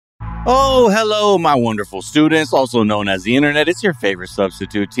Oh, hello, my wonderful students, also known as the internet. It's your favorite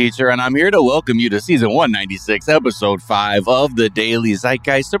substitute teacher, and I'm here to welcome you to season 196, episode 5 of the Daily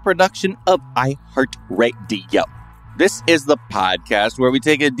Zeitgeist, a production of iHeartRadio. This is the podcast where we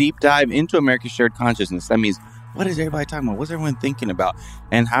take a deep dive into America's shared consciousness. That means, what is everybody talking about? What's everyone thinking about?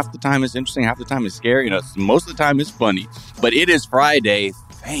 And half the time it's interesting, half the time it's scary, and most of the time it's funny. But it is Friday.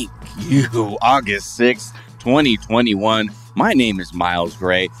 Thank you, August 6th, 2021. My name is Miles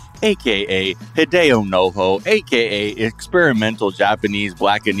Gray, a.k.a. Hideo Noho, a.k.a. experimental Japanese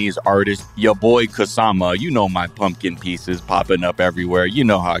Blackanese artist, your boy Kusama. You know my pumpkin pieces popping up everywhere. You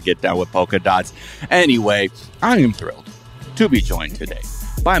know how I get down with polka dots. Anyway, I am thrilled to be joined today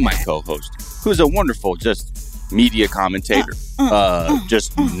by my co-host, who's a wonderful, media commentator,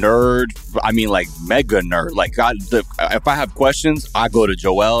 just nerd. I mean, like mega nerd. Like, if I have questions, I go to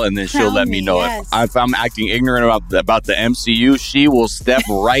Joelle, and then she'll let me know. Yes. If I'm acting ignorant about the MCU, she will step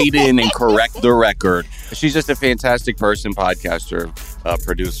right in and correct the record. She's just a fantastic person, podcaster,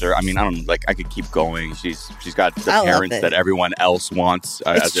 producer. I mean, I don't like. I could keep going. She's got the parents that everyone else wants.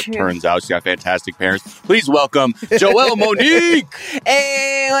 As it turns out, she's got fantastic parents. Please welcome Joelle Monique.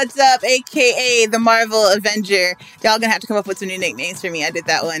 Hey, what's up? AKA the Marvel Avenger. Y'all gonna have to come up with some new nicknames for me. I did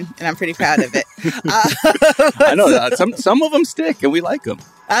that one, and I'm pretty proud of it. I know that some of them stick, and we like them.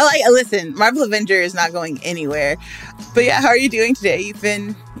 Listen, Marvel Avenger is not going anywhere. But yeah, how are you doing today? You've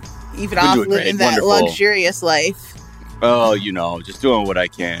been off living that luxurious life. Oh, just doing what I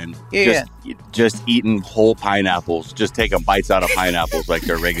can. Just eating whole pineapples. Just taking bites out of pineapples like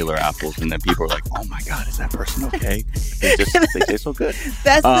they're regular apples. And then people are like, oh my God, is that person okay? They taste so good.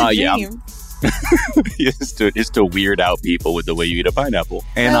 That's the dream. Yeah. It's to weird out people with the way you eat a pineapple.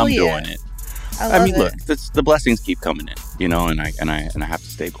 And I'm doing it. I mean, look, the blessings keep coming in, and I have to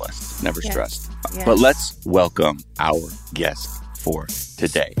stay blessed, never stressed. Yes. But let's welcome our guest for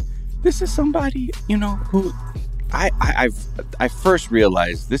today. This is somebody, who I first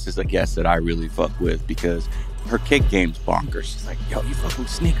realized this is a guest that I really fuck with because her kick game's bonkers. She's like, yo, you fuck with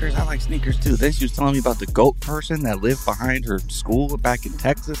sneakers? I like sneakers too. Then she was telling me about the GOAT person that lived behind her school back in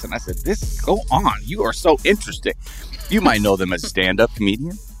Texas. And I said, go on. You are so interesting. You might know them as a stand-up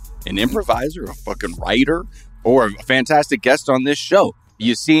comedian, an improviser, a fucking writer, or a fantastic guest on this show.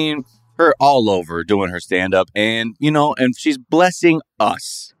 You've seen her all over doing her stand-up, and she's blessing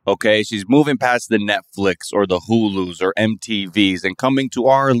us, okay? She's moving past the Netflix or the Hulus or MTVs and coming to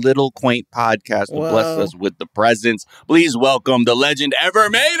our little quaint podcast to bless us with the presence. Please welcome the legend Ever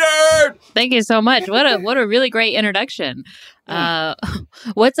Maynard! Thank you so much. What a really great introduction.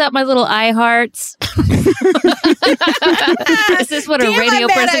 What's up, my little iHearts? Is this what a radio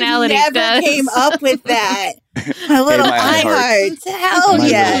personality does? I never came up with that. My little iHearts. Hell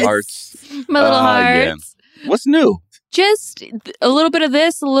yes. My little hearts. Yeah. What's new? Just a little bit of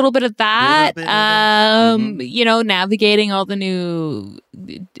this, a little bit of that. Navigating all the new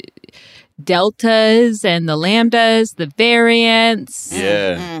deltas and the lambdas, the variants.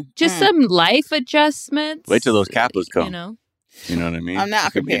 Yeah. Just some life adjustments. Wait till those kappas come. You know what I mean? I'm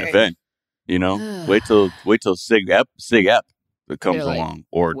not prepared. It could be an event. Wait till Sig Ep that comes along,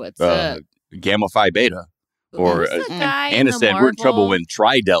 or Gamma Phi Beta, or Anna said we're in trouble when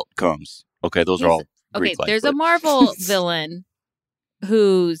Tri-Delt comes. Okay, those are all Greek life. There's a Marvel villain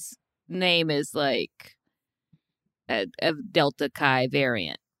whose name is like a Delta Chi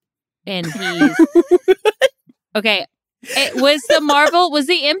variant, and he's okay. Was the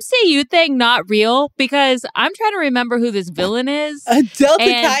MCU thing not real? Because I'm trying to remember who this villain is. A Delta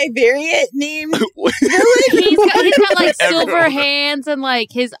Chi variant named villain? He's got like silver hands, and like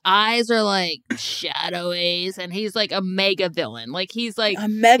his eyes are like shadowies, and he's like a mega villain. Like he's like a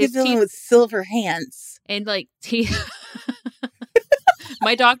mega villain with silver hands. And like teeth.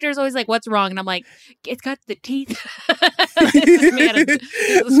 My doctor's always like, what's wrong? And I'm like, it's got the teeth.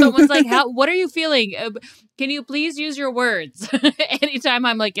 Someone's like, what are you feeling? Can you please use your words? Anytime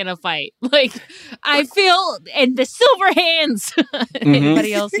I'm like in a fight. Like, I feel, and the silver hands.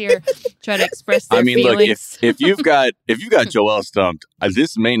 Anybody else here try to express their feelings? Look, if you've got Joelle stumped,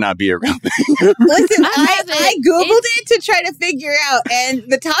 this may not be a real thing. Listen, I Googled it to try to figure out, and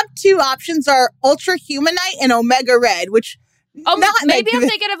the top two options are Ultra Humanite and Omega Red, which maybe I'm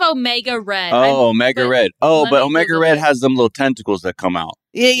thinking of Omega Red. Omega Red. But Omega Red has them little tentacles that come out.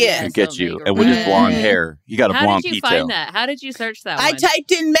 Yeah. And get you. And with his blonde hair. You got a blonde pigtail. How did you find that? How did you search that one? I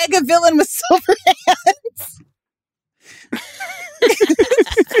typed in mega villain with silver hands.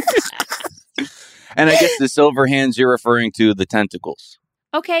 And I guess the silver hands, you're referring to the tentacles.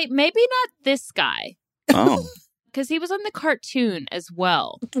 Okay, maybe not this guy. Oh. Because he was on the cartoon as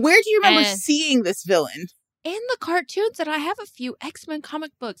well. Where do you remember seeing this villain? in the cartoons, and I have a few X-Men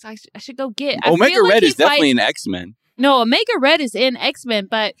comic books I should go get. Omega Red is definitely an X-Men. No, Omega Red is in X-Men,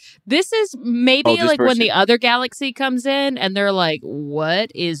 but this is maybe like when the other galaxy comes in and they're like,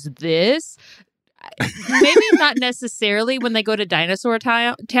 what is this? Maybe not necessarily when they go to Dinosaur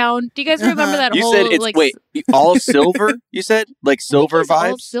Town. Do you guys remember that you whole... said it's, wait, all silver? You said? Like silver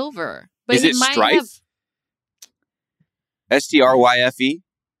vibes? All silver. But is it Strife? Stryfe?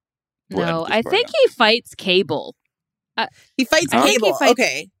 No, I think he fights Cable. He fights Cable.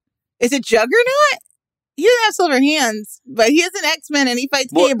 Okay. Is it Juggernaut? He doesn't have silver hands, but he is an X-Men and he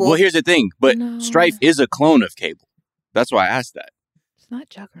fights Cable. Well, here's the thing. But Strife is a clone of Cable. That's why I asked that. It's not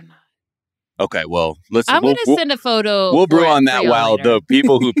Juggernaut. Okay, well, listen. I'm going to send a photo. We'll brew on that while the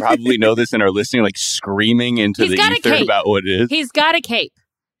people who probably know this and are listening, like screaming into the ether about what it is. He's got a cape.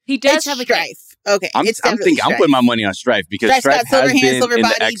 He does have a Strife. Cape. Okay, I'm putting my money on Strife because Strife has been silver in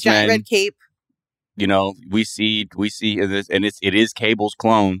body, the X-Men. giant red cape. You know, we see this, and it is Cable's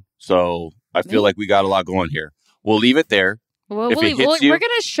clone. So I feel like we got a lot going here. We'll leave it there. Well, we're going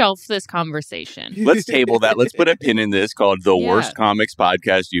to shelf this conversation. Let's table that. Let's put a pin in this called the worst comics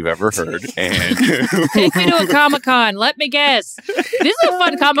podcast you've ever heard. And take me to a Comic-Con. Let me guess. This is a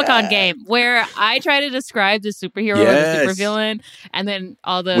fun Comic-Con game where I try to describe the superhero or the supervillain, and then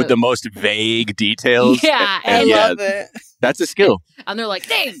all the... with the most vague details. Yeah. I love it. That's a skill. And they're like,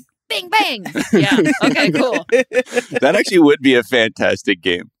 ding, bing, bang. Yeah. Okay, cool. That actually would be a fantastic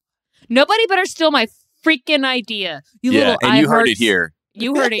game. Nobody better steal my freaking idea. You heard it here.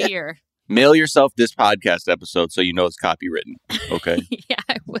 You heard it here. Mail yourself this podcast episode so you know it's copywritten. Okay. Yeah,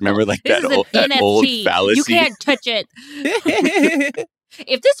 I will. Remember like that old fallacy? You can't touch it.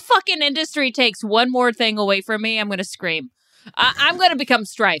 If this fucking industry takes one more thing away from me, I'm going to scream. I'm going to become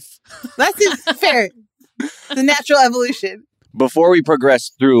Strife. That's fair. The natural evolution. Before we progress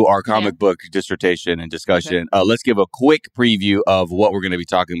through our comic book dissertation and discussion, let's give a quick preview of what we're going to be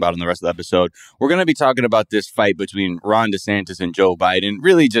talking about in the rest of the episode. We're going to be talking about this fight between Ron DeSantis and Joe Biden.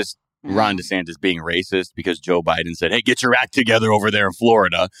 Really just Ron DeSantis being racist because Joe Biden said, hey, get your act together over there in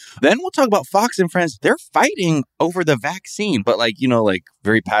Florida. Then we'll talk about Fox and Friends. They're fighting over the vaccine, but like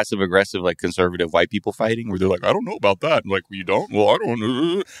very passive aggressive, like conservative white people fighting where they're like, I don't know about that. I'm like, you don't? Well, I don't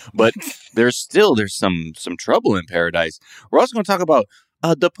know. But there's some trouble in paradise. We're also going to talk about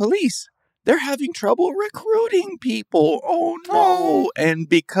the police. They're having trouble recruiting people. Oh, no. And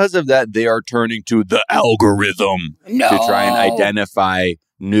because of that, they are turning to the algorithm to try and identify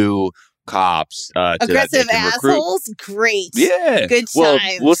new cops. Aggressive assholes? Great. Yeah. Good times. Well,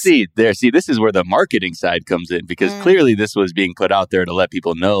 we'll see. This is where the marketing side comes in because clearly this was being put out there to let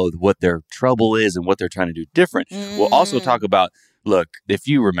people know what their trouble is and what they're trying to do different. We'll also talk about, look, if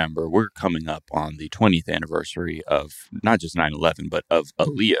you remember, we're coming up on the 20th anniversary of not just 9/11, but of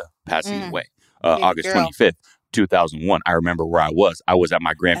Aaliyah passing away, August 25th. 2001. I remember where I was. I was at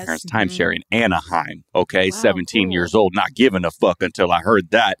my grandparents' timeshare in Anaheim. Okay, wow, 17 years old, not giving a fuck until I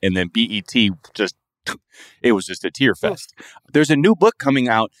heard that. And then BET it was just a tear fest. There's a new book coming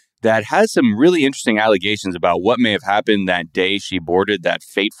out that has some really interesting allegations about what may have happened that day she boarded that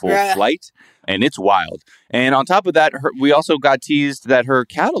fateful flight. And it's wild. And on top of that, we also got teased that her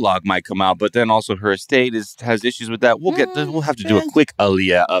catalog might come out, but then also her estate has issues with that. We'll have to do a quick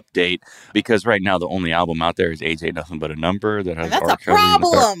Aaliyah update because right now the only album out there is Age Ain't Nothing But a Number that has that's a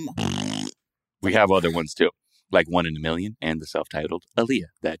problem. We have other ones too, like One in a Million and the self-titled Aaliyah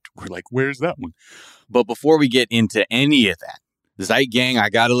that we're like, where's that one? But before we get into any of that, Zeit Gang, I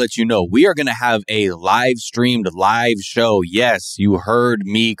got to let you know, we are going to have a live-streamed live show. Yes, you heard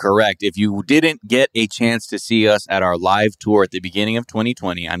me correct. If you didn't get a chance to see us at our live tour at the beginning of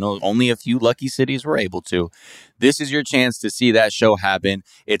 2020, I know only a few lucky cities were able to. This is your chance to see that show happen.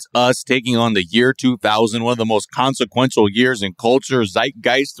 It's us taking on the year 2000, one of the most consequential years in culture,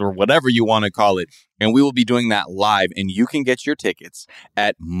 zeitgeist, or whatever you want to call it. And we will be doing that live. And you can get your tickets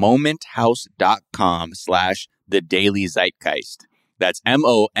at momenthouse.com/The Daily Zeitgeist. That's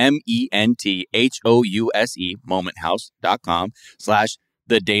MOMENTHOUSE,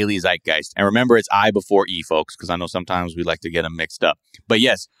 momenthouse.com/The Daily Zeitgeist. And remember, it's I before E, folks, because I know sometimes we like to get them mixed up. But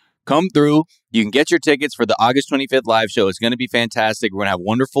yes, come through. You can get your tickets for the August 25th live show. It's going to be fantastic. We're going to have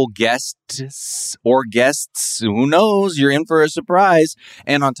wonderful guests. Who knows? You're in for a surprise.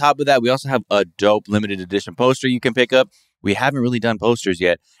 And on top of that, we also have a dope limited edition poster you can pick up. We haven't really done posters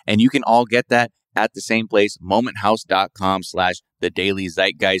yet. And you can all get that at the same place, momenthouse.com/The Daily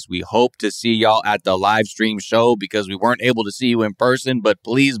Zeitgeist. We hope to see y'all at the live stream show because we weren't able to see you in person, but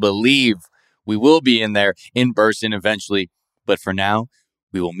please believe we will be in there in person eventually. But for now,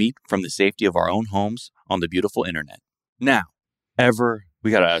 we will meet from the safety of our own homes on the beautiful internet. Now,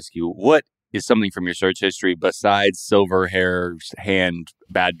 we got to ask you, what is something from your search history besides silver hair, hand,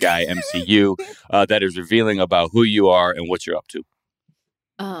 bad guy, MCU, that is revealing about who you are and what you're up to?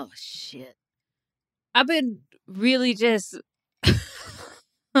 Oh, shit. I've been really just...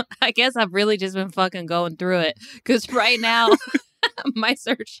 I guess I've really just been fucking going through it. Because right now, my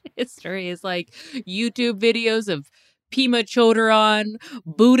search history is like YouTube videos of Pima Chodron,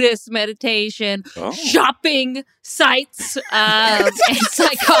 Buddhist meditation, shopping sites, and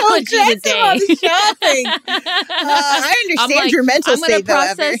psychology today. Shopping. I understand your mental state. I'm going to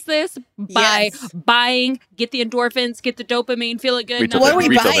process this by buying, get the endorphins, get the dopamine, feel it good. What are we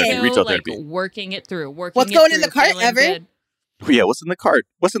buying? Retail therapy. Working it through. What's going in the cart, Ever? Good. Yeah, what's in the cart?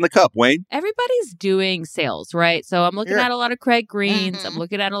 What's in the cup, Wayne? Everybody's doing sales, right? So I'm looking at a lot of Craig Greens. Mm-hmm. I'm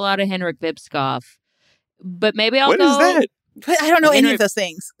looking at a lot of Henrik Vipskoff. But maybe I'll go... What is that? I don't know any of those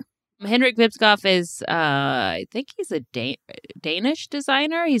things. Henrik Vipskoff is, I think he's a Danish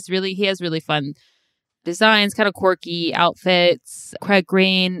designer. He has really fun designs, kind of quirky outfits. Craig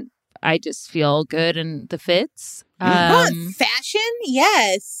Green, I just feel good in the fits. Fashion?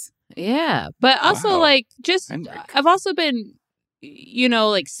 Yes. Yeah. But also, like, just, I've also been,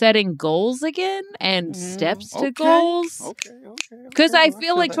 like setting goals again and steps to goals. Because I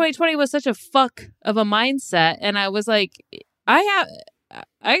feel like 2020 was such a fuck of a mindset. And I was like, I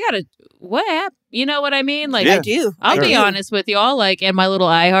gotta, what happened? You know what I mean? Like, I do. I'll be honest with y'all. Like, and my little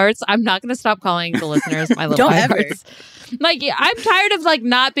eye hearts, I'm not going to stop calling the listeners my little eye hearts. Like, I'm tired of like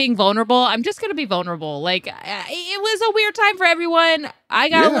not being vulnerable. I'm just going to be vulnerable. Like, it was a weird time for everyone. I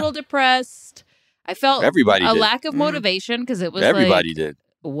got a little depressed. I felt lack of motivation because it was everybody did.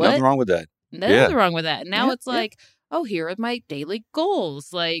 What? Nothing wrong with that. Nothing wrong with that. And now it's like, oh, here are my daily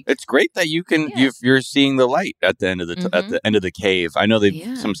goals. Like, it's great that you can you're seeing the light at the end of the at the end of the cave. I know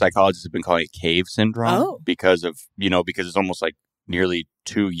some psychologists have been calling it cave syndrome because of because it's almost like nearly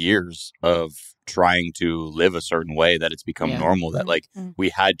 2 years of trying to live a certain way that it's become normal that like we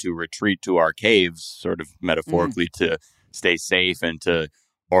had to retreat to our caves, sort of metaphorically, to stay safe and to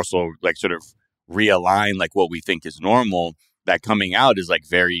also like sort of realign like what we think is normal. That coming out is like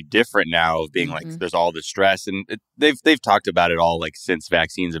very different now of being like there's all the stress and they've talked about it all like since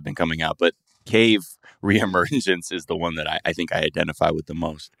vaccines have been coming out, but cave reemergence is the one that I think I identify with the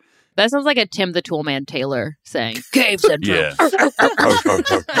most. That sounds like a Tim the Toolman Taylor saying cave syndrome.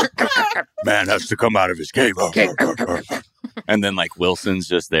 Man has to come out of his cave. And then like Wilson's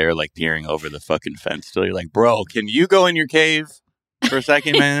just there like peering over the fucking fence still. You're like, bro, can you go in your cave for a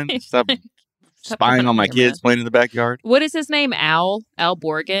second, man? Stop spying on my kids playing in the backyard. What is his name? Al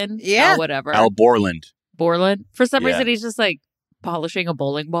Borgen? Yeah. Al whatever. Al Borland. Borland? For some reason, he's just like polishing a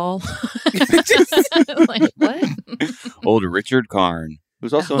bowling ball. Like, what? Old Richard Karn,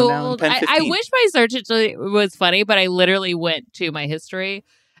 who's also now in Pen 15. I wish my search history was funny, but I literally went to my history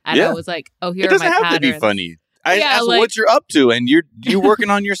and I was like, oh, here are my patterns. It doesn't have to be funny. I asked what you're up to, and you're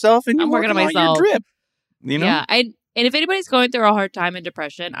working on yourself, and you're working on myself. Your drip. You know? Yeah, and if anybody's going through a hard time in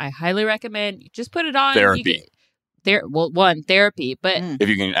depression, I highly recommend you just put it on. Therapy. Therapy. But if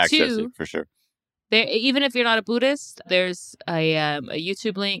you can access it, for sure. Even if you're not a Buddhist, there's a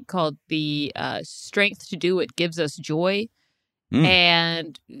YouTube link called the Strength to Do What Gives Us Joy.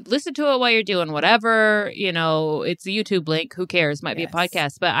 And listen to it while you're doing whatever. It's a YouTube link. Who cares? Might be a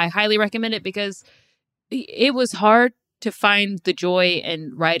podcast. But I highly recommend it because it was hard to find the joy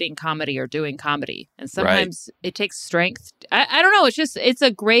in writing comedy or doing comedy. And sometimes it takes strength. I don't know. It's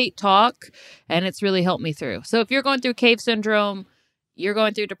a great talk and it's really helped me through. So if you're going through cave syndrome, you're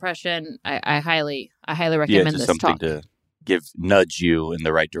going through depression, I highly recommend this something talk. To nudge you in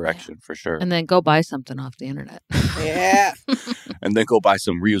the right direction for sure. And then go buy something off the internet. Yeah. And then go buy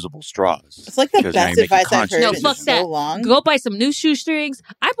some reusable straws. It's like the best advice I've heard in so long. Go buy some new shoestrings.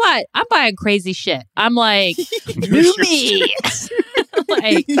 I'm buying crazy shit. I'm like, new me.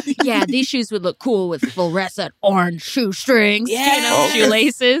 Like, these shoes would look cool with fluorescent orange shoestrings. Yeah.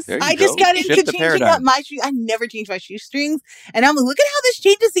 Shoelaces. I just got into changing up my shoes. I never changed my shoestrings. And I'm like, look at how this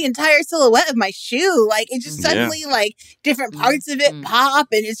changes the entire silhouette of my shoe. Like, it just suddenly, like, different parts of it pop.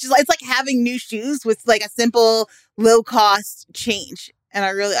 And it's like having new shoes with, like, a simple, low-cost change. And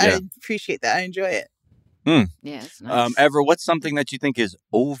I appreciate that. I enjoy it. Yeah, it's nice. Ever, what's something that you think is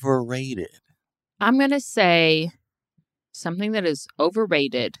overrated? I'm going to say something that is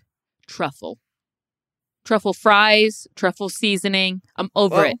overrated. Truffle fries, truffle seasoning. I'm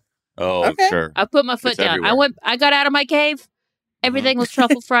over it. Oh, okay. Sure. I put my foot down. Everywhere. I got out of my cave. Everything was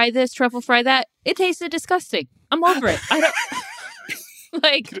truffle fry this, truffle fry that. It tasted disgusting. I'm over it. I don't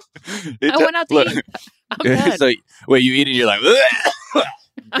I went out to eat. I'm done. So wait, you eat it, you're like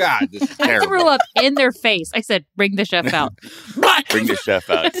God, this is terrible. I threw up in their face. I said, bring the chef out. Bring the chef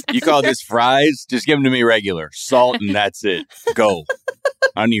out. You call this fries? Just give them to me regular. Salt and that's it. Go.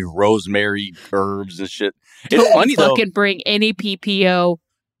 I need rosemary, herbs and shit. It's funny though. Fucking bring any PPO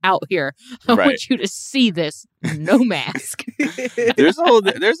out here. I want you to see this. No mask. There's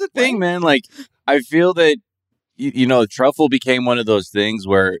a thing, man. Like, I feel that, you know, truffle became one of those things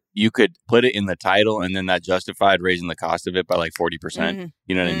where you could put it in the title and then that justified raising the cost of it by like 40%. Mm-hmm.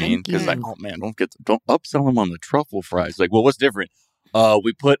 You know what I mean? Because like, oh man, don't upsell them on the truffle fries. Like, well, what's different?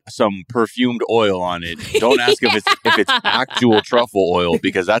 We put some perfumed oil on it. Don't ask if it's actual truffle oil,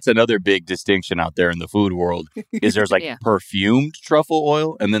 because that's another big distinction out there in the food world. Is there's like perfumed truffle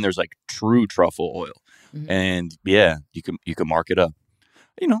oil and then there's like true truffle oil. Mm-hmm. And yeah, you can mark it up.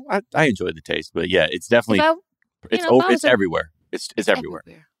 You know, I enjoy the taste, but yeah, it's definitely it's everywhere. It's everywhere.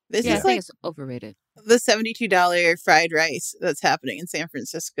 This is like it's overrated. The $72 fried rice that's happening in San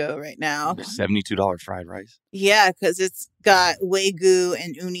Francisco right now. The $72 fried rice? Yeah, because it's got Wagyu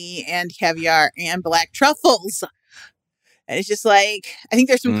and uni and caviar and black truffles. And it's just like, I think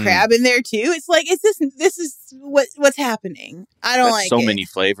there's some crab in there too. It's like, this is what's happening. I don't like so it. many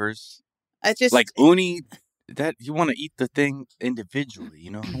flavors. I just like uni. That you want to eat the thing individually,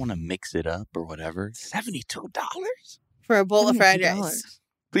 you know? I don't want to mix it up or whatever. $72 for a bowl of fried rice.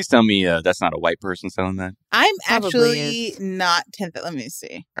 Please tell me that's not a white person selling that. I'm actually not tempted. Let me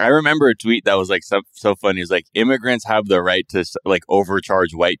see. I remember a tweet that was like so funny. It's like, immigrants have the right to like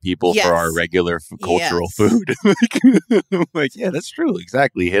overcharge white people for our regular cultural food. Like, yeah, that's true.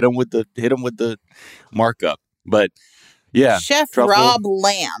 Exactly. Hit them with the markup. But yeah, Chef truffle. Rob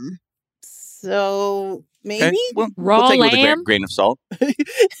Lamb. So maybe we'll raw take lamb it with a grain of salt.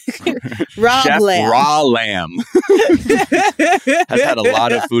 Chef Lamb. Raw Lamb has had a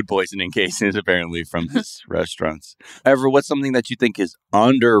lot of food poisoning cases apparently from his restaurants. Ever, what's something that you think is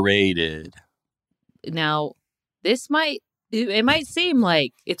underrated? Now, it might seem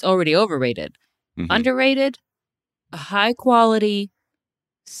like it's already overrated. Mm-hmm. Underrated, a high quality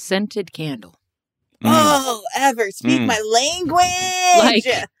scented candle. Oh, ever speak my language.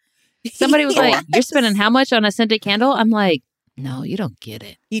 Like, somebody was like, you're spending how much on a scented candle? I'm like, no, you don't get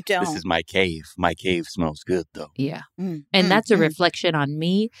it. You don't. This is my cave. My cave smells good, though. Yeah. And that's a reflection on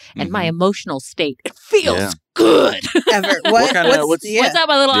me and my emotional state. It feels good. Ever. What's up,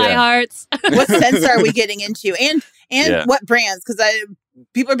 my little eye hearts? What scents are we getting into? And what brands? Because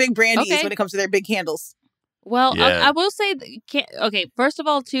people are big brandies when it comes to their big candles. Well, I will say, first of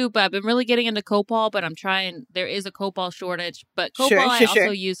all, too, but I've been really getting into copal, but I'm trying, there is a copal shortage, but copal I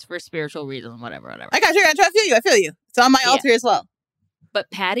also use for spiritual reasons, whatever. I got you. I feel you. It's on my altar as well. But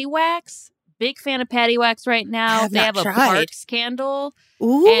patty wax, big fan of patty wax right now. They have a parks candle.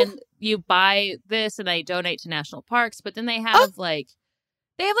 Ooh. And you buy this and they donate to national parks, but then they have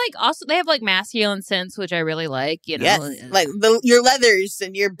they have masculine scents, which I really like, you know. Yes, like your leathers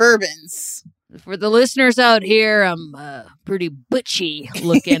and your bourbons. For the listeners out here, I'm pretty butchy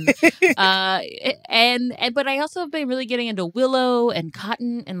looking, but I also have been really getting into willow and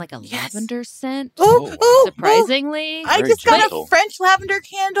cotton and like a lavender scent. Surprisingly, I just got a French lavender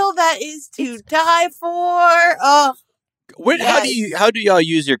candle that is to die for. Oh, how do y'all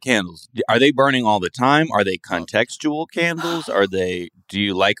use your candles? Are they burning all the time? Are they contextual candles? Do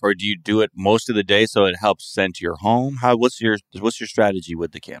you do it most of the day so it helps scent your home? What's your strategy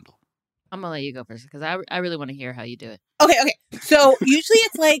with the candle? I'm going to let you go first because I really want to hear how you do it. Okay. So usually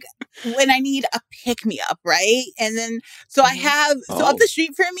it's like when I need a pick-me-up, right? And then, so I have, up the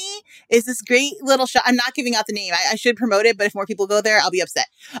street from me is this great little shop. I'm not giving out the name. I should promote it, but if more people go there, I'll be upset.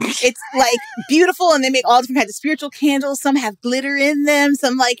 It's like beautiful and they make all different kinds of spiritual candles. Some have glitter in them.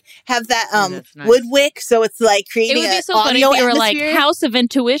 Some like have that nice. Wood wick. So it's like creating an audio funny if you were like atmosphere. House of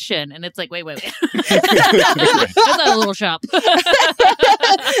Intuition. And it's like, wait. That's not a little shop. No,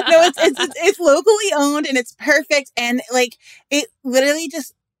 it's locally owned and it's perfect. And like, it literally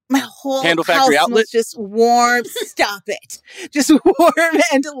just, my whole Candle house Factory outlet? was just warm. Stop it. Just warm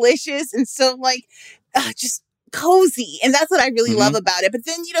and delicious. And so like, just cozy. And that's what I really love about it. But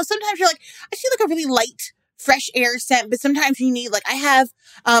then, you know, sometimes you're like, I feel like a really light, fresh air scent, but sometimes you need, like, I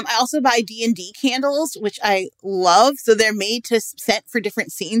also buy D&D candles, which I love. So they're made to scent for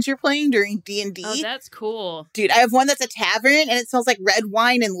different scenes you're playing during D&D. Oh, that's cool. Dude, I have one that's a tavern and it smells like red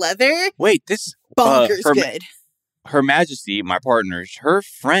wine and leather. Wait, this bonkers good. Her Majesty, my partner, her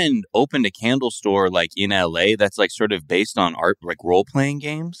friend opened a candle store like in LA that's like sort of based on art, like role-playing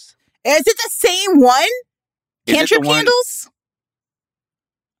games. Is it the same one? Cantrip candles?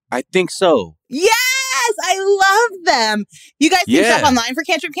 I think so. Yes, I love them. You guys can shop online for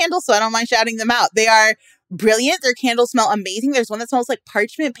Cantrip candles, so I don't mind shouting them out. They are brilliant. Their candles smell amazing. There's one that smells like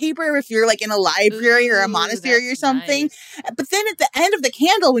parchment paper if you're like in a library or a monastery or something. Nice. But then at the end of the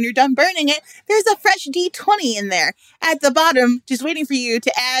candle, when you're done burning it, there's a fresh D20 in there at the bottom, just waiting for you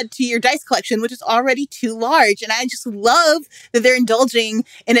to add to your dice collection, which is already too large. And I just love that they're indulging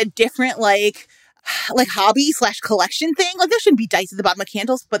in a different like hobby / collection thing. Like there shouldn't be dice at the bottom of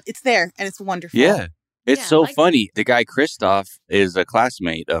candles, but it's there and it's wonderful. Yeah. It's so funny. The guy Christoph is a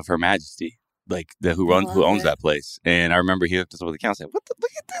classmate of Her Majesty, like who owns that place. And I remember he hooked us up with a candle. I said, look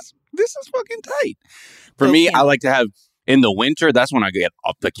at this. This is fucking tight. For me, I like to have in the winter. That's when I get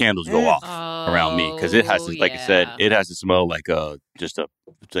up. The candles go off around me because it has to, like I said, it has to smell like a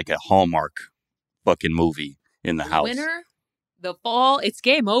Hallmark fucking movie in the house. Winter, the fall, it's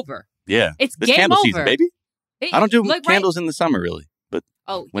game over. Yeah, it's game candle over. Season, baby. I don't do candles in the summer really, but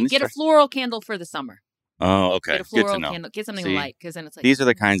get a floral candle for the summer. Oh, okay. Get a floral candle. Get something light, because then it's like... These are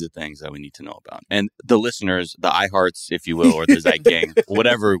the kinds of things that we need to know about. And the listeners, the iHearts, if you will, or the Zeit Gang,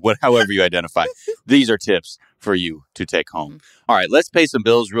 however you identify, these are tips for you to take home. Mm-hmm. All right, let's pay some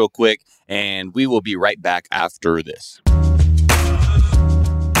bills real quick, and we will be right back after this.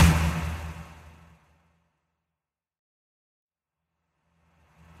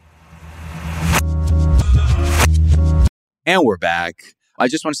 And we're back. I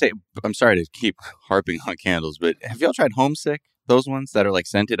just want to say, I'm sorry to keep harping on candles, but have y'all tried Homesick? Those ones that are like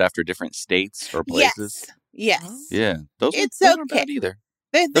scented after different states or places? Yes. Yeah. Those aren't bad either.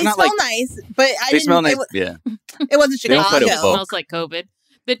 They smell nice, but they smell nice. Yeah. It wasn't Chicago. It smells like COVID.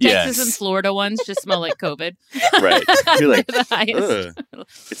 The Texas and Florida ones just smell like COVID. Right. You're like,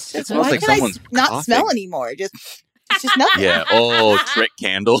 it smells like someone's not coughing. Smell anymore. It's just nothing. Yeah. Oh, trick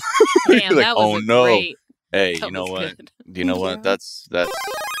candle. Damn, that was great. Hey, you know what? Do you know what? That's.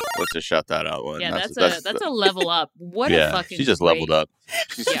 Let's just shut that out. Yeah, that's a level up. What a fucking. She just leveled up.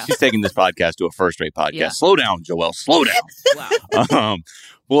 She's taking this podcast to a first-rate podcast. Yeah. Slow down, Joelle. Slow down. Wow.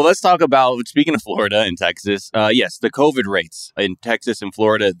 Well, let's talk about, speaking of Florida and Texas, yes, the COVID rates in Texas and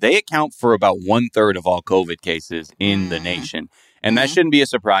Florida, they account for about 1/3 of all COVID cases in the nation. And that shouldn't be a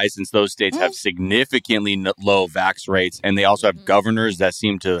surprise since those states have significantly low vax rates. And they also have governors that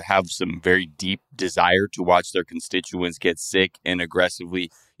seem to have some very deep desire to watch their constituents get sick and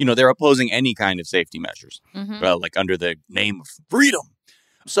aggressively, they're opposing any kind of safety measures, like under the name of freedom.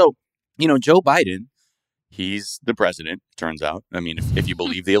 So, Joe Biden, he's the president, it turns out. I mean, if you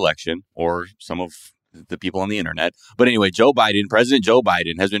believe the election or some of the people on the internet. But anyway, President Joe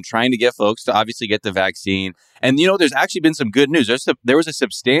Biden has been trying to get folks to obviously get the vaccine. And, there's actually been some good news. There was a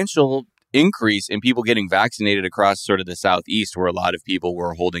substantial increase in people getting vaccinated across sort of the Southeast where a lot of people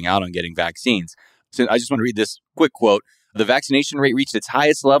were holding out on getting vaccines. So I just want to read this quick quote. The vaccination rate reached its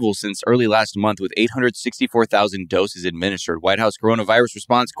highest level since early last month with 864,000 doses administered. White House coronavirus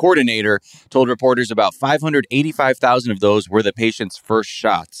response coordinator told reporters about 585,000 of those were the patient's first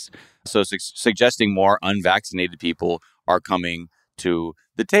shots. So suggesting more unvaccinated people are coming to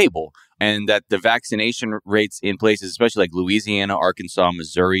the table, and that the vaccination rates in places, especially like Louisiana, Arkansas,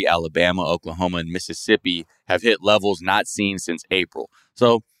 Missouri, Alabama, Oklahoma, and Mississippi have hit levels not seen since April.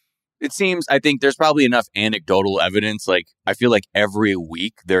 So it seems, I think there's probably enough anecdotal evidence. Like, I feel like every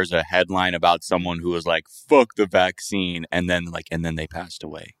week there's a headline about someone who was like, fuck the vaccine. And then they passed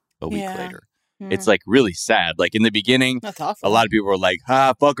away a week later. It's like really sad. Like in the beginning, a lot of people were like,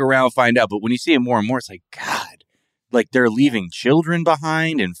 fuck around, find out. But when you see it more and more, it's like, God, like they're leaving children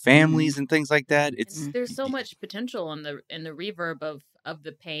behind and families and things like that. There's so much potential in the reverb of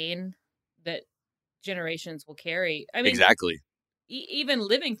the pain that generations will carry. I mean, exactly. Even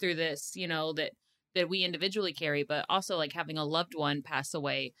living through this, that we individually carry, but also like having a loved one pass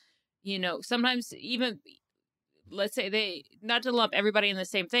away, sometimes even, let's say not to lump everybody in the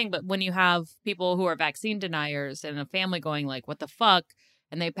same thing, but when you have people who are vaccine deniers and a family going like, what the fuck?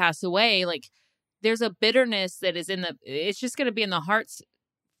 And they pass away, like there's a bitterness that is it's just going to be in the hearts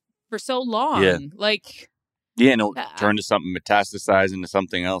for so long. Yeah. Like, yeah, and it'll turn to something, metastasize into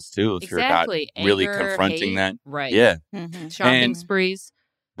something else too. If you're not really confronting hate, that. Right. Yeah. Shopping sprees.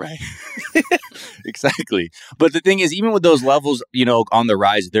 Right. Exactly. But the thing is, even with those levels, on the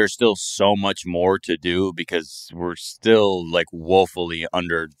rise, there's still so much more to do because we're still like woefully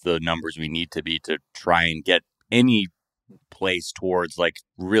under the numbers we need to be to try and get any place towards like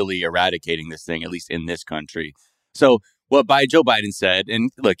really eradicating this thing, at least in this country. So what Joe Biden said,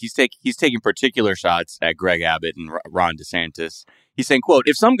 and look, he's taking particular shots at Greg Abbott and Ron DeSantis. He's saying, quote,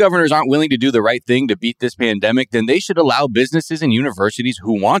 if some governors aren't willing to do the right thing to beat this pandemic, then they should allow businesses and universities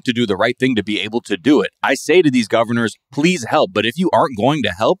who want to do the right thing to be able to do it. I say to these governors, please help. But if you aren't going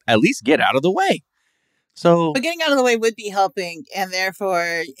to help, at least get out of the way. So, but getting out of the way would be helping, and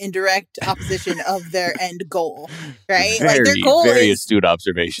therefore in direct opposition of their end goal, right? Like their goal is astute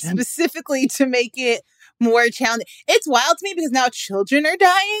observation, specifically to make it more challenging. It's wild to me because now children are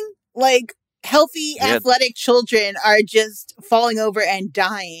dying. Like healthy, athletic children are just falling over and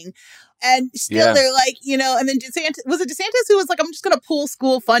dying. And still they're like, and then was it DeSantis who was like, I'm just going to pull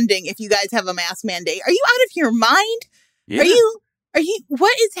school funding if you guys have a mask mandate. Are you out of your mind? Yeah.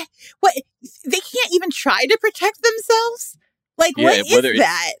 What is that? What? They can't even try to protect themselves? Like, what is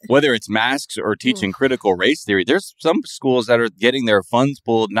that? Whether it's masks or teaching critical race theory, there's some schools that are getting their funds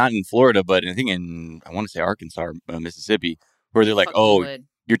pulled, not in Florida, but I think I want to say Arkansas or Mississippi, where they're like,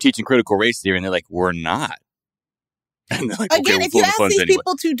 you're teaching critical race theory. And they're like, we're not. And they're like, again, if you ask these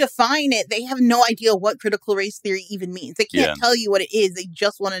people to define it, they have no idea what critical race theory even means. They can't tell you what it is. They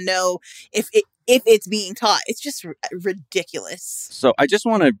just want to know if it's being taught. It's just ridiculous. So I just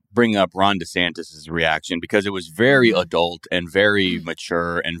want to bring up Ron DeSantis' reaction because it was very adult and very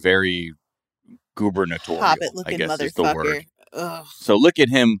mature and very gubernatorial, I guess is the word. Ugh. So look at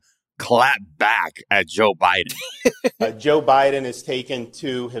him clap back at Joe Biden. Joe Biden has taken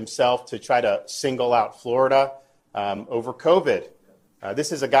to himself to try to single out Florida over COVID.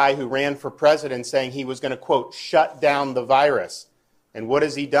 This is a guy who ran for president saying he was going to, quote, shut down the virus. And what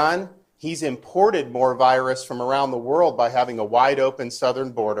has he done? He's imported more virus from around the world by having a wide open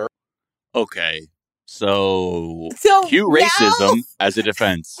southern border. Okay. So cue racism as a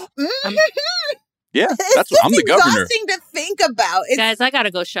defense. Yeah, I'm the governor. It's exhausting to think about. Guys, I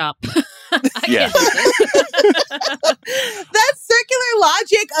gotta go shop. Yeah. That circular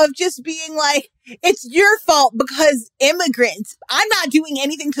logic of just being like, it's your fault because immigrants. I'm not doing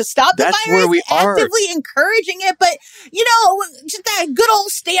anything to stop the virus. Where we actively encouraging it, but just that good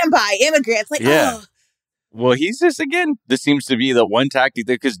old standby immigrants. Like, Well, he's just, again, this seems to be the one tactic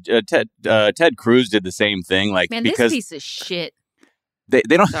because Ted Cruz did the same thing. Like, man, because this piece of shit. They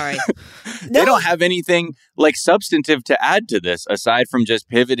don't. Sorry. They don't have anything like substantive to add to this aside from just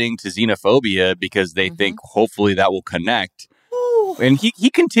pivoting to xenophobia because they think hopefully that will connect. Ooh. And he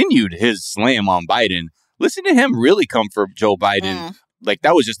continued his slam on Biden. Listen to him really come for Joe Biden. Like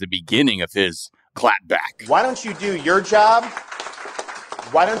that was just the beginning of his clapback. Why don't you do your job?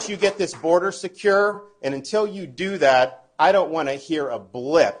 Why don't you get this border secure? And until you do that, I don't want to hear a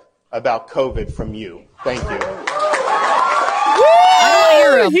blip about COVID from you. Thank you.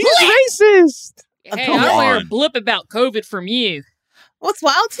 He's racist. Hey, I don't hear a blip about COVID from you. What's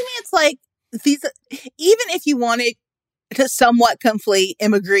wild to me, it's like these. Even if you wanted to somewhat conflate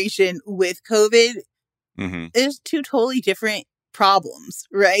immigration with COVID, there's two totally different problems,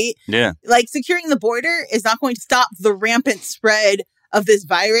 right? Yeah. Like securing the border is not going to stop the rampant spread of this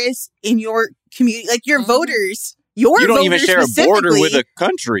virus in your community. Like your voters, you don't even share a border with a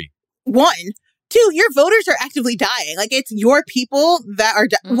country. One. Two, your voters are actively dying. Like, it's your people that are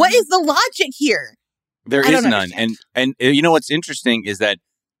dying. What is the logic here? There is none. And you know what's interesting is that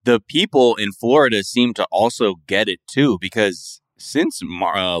the people in Florida seem to also get it, too, because since,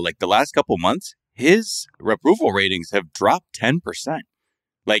 like, the last couple months, his approval ratings have dropped 10%.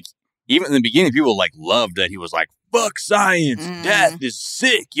 Like, even in the beginning, people, like, loved that he was like, fuck science. Death is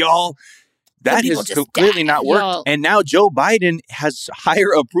sick, y'all. That has clearly not worked. Yo. And now Joe Biden has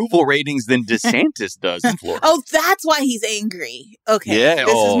higher approval ratings than DeSantis does in Florida. Oh, that's why he's angry. Okay. Yeah.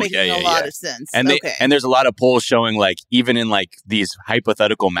 This is making a lot of sense. And and there's a lot of polls showing like even in like these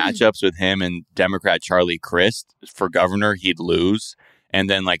hypothetical matchups with him and Democrat Charlie Crist for governor, he'd lose. And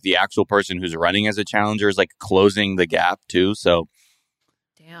then like the actual person who's running as a challenger is like closing the gap too. So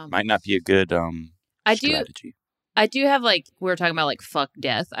might not be a good strategy. I do have, like, we were talking about, like, fuck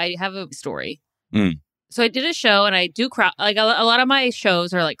death. I have a story. So I did a show, and I do crowd, like, a lot of my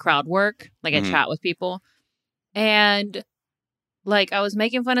shows are, like, crowd work. Like, I chat with people. And, like, I was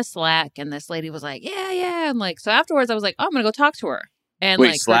making fun of Slack, and this lady was like, yeah. And, like, so afterwards, I was like, oh, I'm going to go talk to her. And,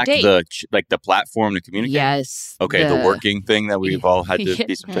 wait, like, Slack, the platform to communicate? Yes. Okay, the working thing that we've all had to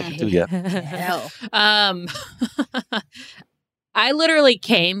be subjected to, Hell. I literally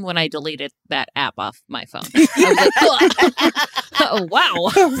came when I deleted that app off my phone. I was like, oh, wow.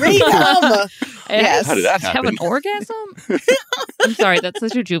 Yes. How did that happen? Have an orgasm? I'm sorry, that's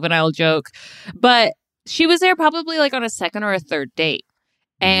such a juvenile joke. But she was there probably like on a second or a third date.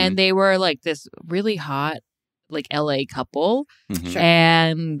 And they were like this really hot, like LA couple.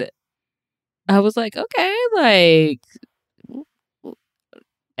 And I was like, okay, like...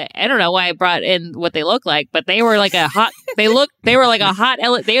 I don't know why I brought in what they look like, but they were like a hot. They were like a hot. They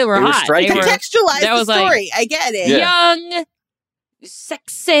were hot. Contextualize the story. I get it. Young,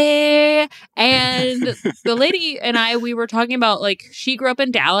 sexy. And the lady and we were talking about, like, she grew up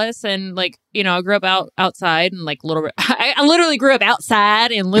in Dallas and, like, you know, I grew up outside and, like, I literally grew up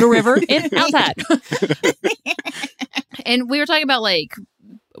outside in Little River and outside. And we were talking about, like,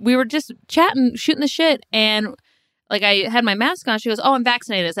 we were just chatting, shooting the shit. And, like, I had my mask on. She goes, oh, I'm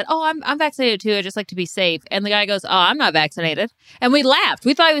vaccinated. I said, oh, I'm vaccinated too. I just like to be safe. And the guy goes, oh, I'm not vaccinated. And we laughed.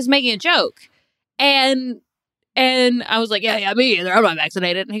 We thought he was making a joke. And I was like, yeah, me either. I'm not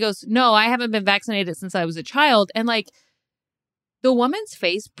vaccinated. And he goes, no, I haven't been vaccinated since I was a child. And, like, the woman's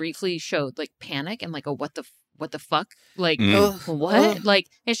face briefly showed, like, panic and, like, a what the fuck? Like, what? Like,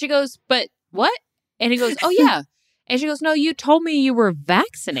 and she goes, but what? And he goes, oh, yeah. And she goes, no, you told me you were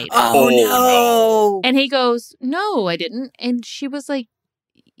vaccinated. Oh, no. And he goes, no, I didn't. And she was like,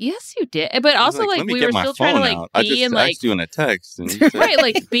 yes, you did. But also, like we were still trying to, like, be in, like, doing a text. And right,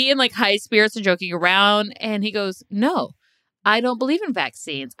 like, be in, like, high spirits and joking around. And he goes, no, I don't believe in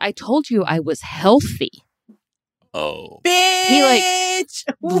vaccines. I told you I was healthy. Oh. Bitch! He, like,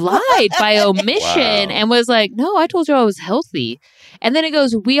 lied by omission and was like, no, I told you I was healthy. And then it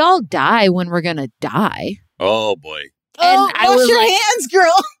goes, we all die when we're going to die. Oh, boy. And I was your hands,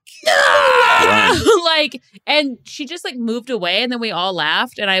 girl. Like, and she just, like, moved away, and then we all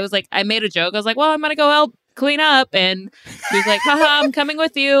laughed, and I was like, I made a joke. I was like, well, I'm gonna go help clean up, and she was like, haha, I'm coming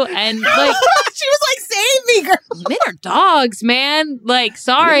with you. And, like, she was like, save me, girl. Men are dogs, man. Like,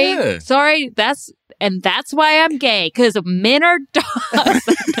 sorry, that's why I'm gay, because men are dogs.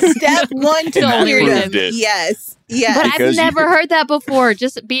 Step one to freedom. Yes. But I've never heard that before.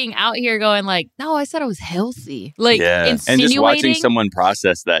 Just being out here going, like, no, I said I was healthy. Like, insinuating. And just watching someone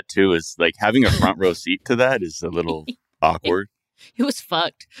process that too is like having a front row seat to that is a little awkward. It was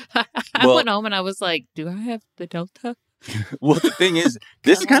fucked. I went home and I was like, do I have the Delta? Well, the thing is,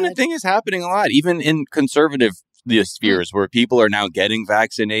 this kind of thing is happening a lot, even in conservative spheres where people are now getting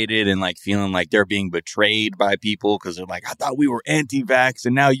vaccinated and, like, feeling like they're being betrayed by people because they're like, I thought we were anti-vax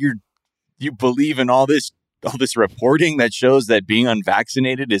and now you believe in all this reporting that shows that being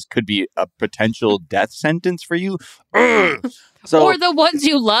unvaccinated could be a potential death sentence for you. So, or the ones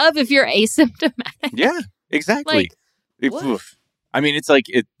you love if you're asymptomatic. Yeah, exactly. Like, I mean, it's like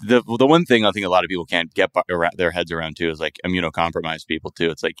the one thing I think a lot of people can't get their heads around too is, like, immunocompromised people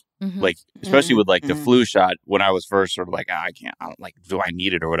too. It's like, like, especially with, like, the flu shot. When I was first sort of like, I don't, like, do I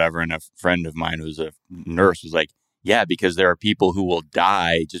need it or whatever? And a friend of mine who's a nurse was like, yeah, because there are people who will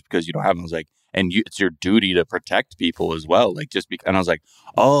die just because you don't have them. I was like, and it's your duty to protect people as well. Like, and I was like,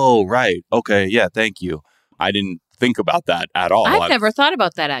 oh, right. Okay. Yeah. Thank you. I didn't think about that at all. I've never thought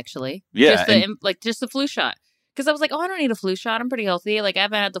about that, actually. Yeah. Just the flu shot. Because I was like, oh, I don't need a flu shot. I'm pretty healthy. Like, I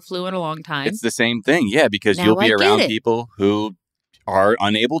haven't had the flu in a long time. It's the same thing. Yeah. Because you'll be around people who are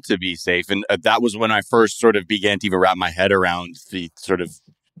unable to be safe. And that was when I first sort of began to even wrap my head around the sort of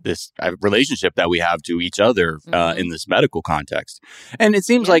this relationship that we have to each other in this medical context. And it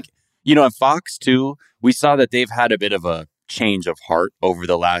seems like, at Fox, too, we saw that they've had a bit of a change of heart over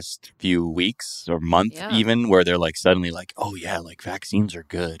the last few weeks or month even, where they're, like, suddenly like, oh, yeah, like, vaccines are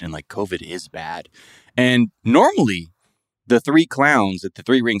good and, like, COVID is bad. And normally the three clowns at the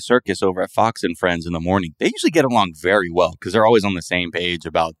Three Ring Circus over at Fox and Friends in the morning, they usually get along very well because they're always on the same page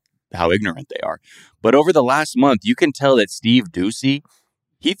about how ignorant they are. But over the last month, you can tell that Steve Doocy,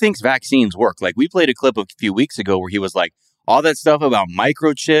 he thinks vaccines work. Like, we played a clip a few weeks ago where he was like, all that stuff about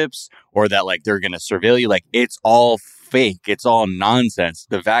microchips or that, like, they're going to surveil you, like, it's all fake. It's all nonsense.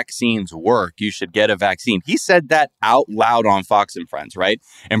 The vaccines work. You should get a vaccine. He said that out loud on Fox and Friends, right?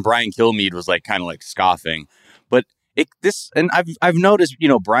 And Brian Kilmeade was, like, kind of like scoffing. But I've noticed,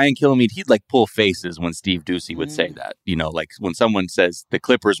 Brian Kilmeade, he'd, like, pull faces when Steve Doocy would say that. Like, when someone says the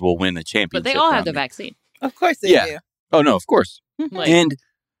Clippers will win the championship. But they all have the vaccine. Of course they do. Oh, no, of course. And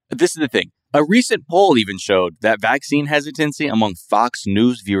this is the thing. A recent poll even showed that vaccine hesitancy among Fox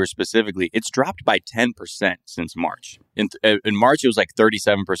News viewers specifically, it's dropped by 10% since March. In March, it was like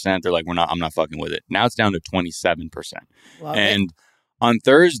 37%. They're like, I'm not fucking with it. Now it's down to 27%. And on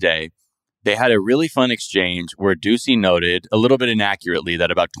Thursday, they had a really fun exchange where Doocy noted, a little bit inaccurately,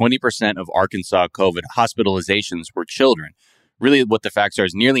 that about 20% of Arkansas COVID hospitalizations were children. Really, what the facts are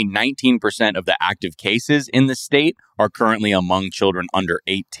is nearly 19% of the active cases in the state are currently among children under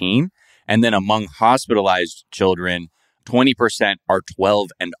 18. And then among hospitalized children, 20% are 12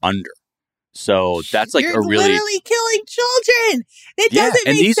 and under. So that's like You're literally killing children. It doesn't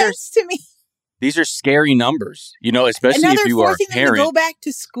make sense to me. These are scary numbers, especially if you are a parent. Them to go back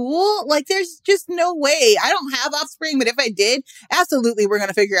to school. Like, there's just no way. I don't have offspring, but if I did, absolutely, we're going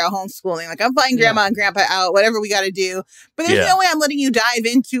to figure out homeschooling. Like, I'm flying grandma and grandpa out, whatever we got to do. But there's no way I'm letting you dive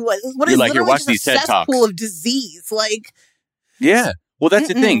into what is literally just a cesspool of disease. Like, Yeah. Well, that's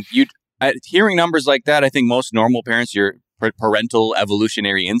the thing. Hearing numbers like that, I think most normal parents, your parental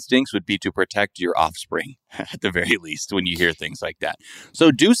evolutionary instincts would be to protect your offspring, at the very least, when you hear things like that.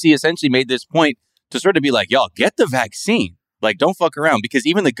 So Ducey essentially made this point to sort of be like, y'all, get the vaccine. Like, don't fuck around. Because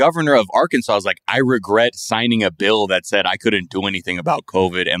even the governor of Arkansas is like, I regret signing a bill that said I couldn't do anything about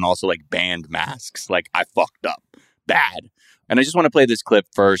COVID and also like banned masks. Like, I fucked up. Bad. And I just want to play this clip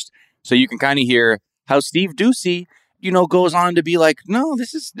first so you can kind of hear how Steve Ducey, goes on to be like, no,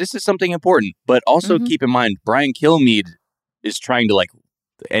 this is something important. But also keep in mind, Brian Kilmeade is trying to like,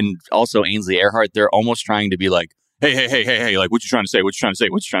 and also Ainsley Earhart, they're almost trying to be like, hey, like, what you trying to say? What you trying to say?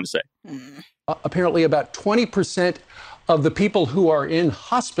 What you trying to say? Apparently about 20% of the people who are in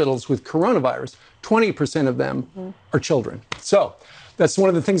hospitals with coronavirus, 20% of them are children. So that's one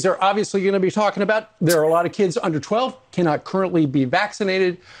of the things they're obviously going to be talking about. There are a lot of kids under 12 cannot currently be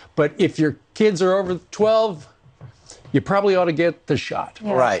vaccinated. But if your kids are over 12, you probably ought to get the shot.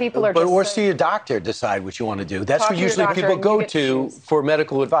 Yeah, right. Or see a doctor decide what you want to do. That's what usually people go to for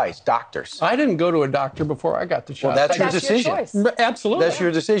medical advice, doctors. I didn't go to a doctor before I got the shot. Well, that's your decision. Your choice. Absolutely. That's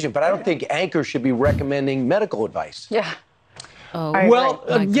your decision. But I don't think Anchor should be recommending medical advice. Yeah. Oh, well,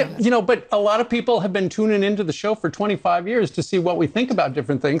 but a lot of people have been tuning into the show for 25 years to see what we think about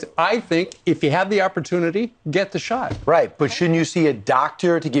different things. I think if you have the opportunity, get the shot. Right. But shouldn't you see a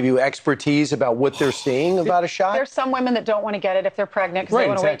doctor to give you expertise about what they're seeing about a shot? There's some women that don't want to get it if they're pregnant because they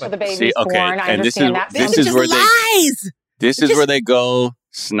want to wait till the baby's born. I And understand that. This is where lies. Where they go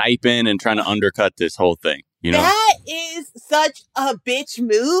sniping and trying to undercut this whole thing. That is such a bitch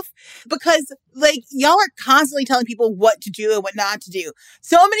move because, like, y'all are constantly telling people what to do and what not to do.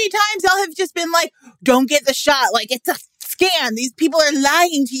 So many times y'all have just been like, don't get the shot. Like, it's a scam. These people are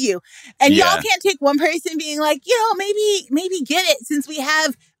lying to you. And y'all can't take one person being like, maybe get it since we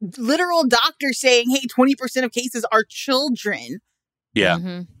have literal doctors saying, hey, 20% of cases are children. Yeah.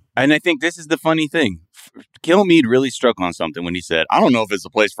 Mm-hmm. And I think this is the funny thing. Kilmeade really struck on something when he said, I don't know if it's a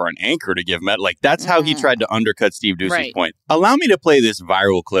place for an anchor to give med. Like, that's how he tried to undercut Steve Ducey's point. Allow me to play this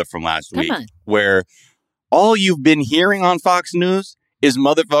viral clip from last week where all you've been hearing on Fox News is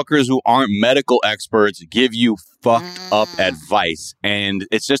motherfuckers who aren't medical experts give you fucked up advice. And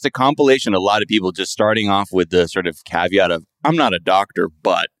it's just a compilation of a lot of people just starting off with the sort of caveat of, I'm not a doctor,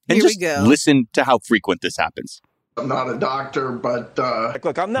 but... And Here just we go. Listen to how frequent this happens. I'm not a doctor, but...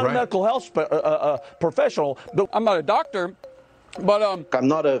 Look, I'm not a medical health professional, but I'm not a doctor, but... I'm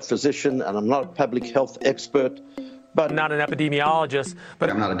not a physician, and I'm not a public health expert, but... I'm not an epidemiologist, but...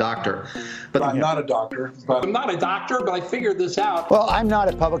 I'm not a doctor, but... I'm not a doctor, but... I'm not a doctor, but I figured this out. Well, I'm not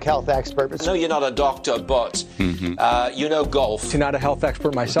a public health expert, but... No, you're not a doctor, but you know golf. I'm not a health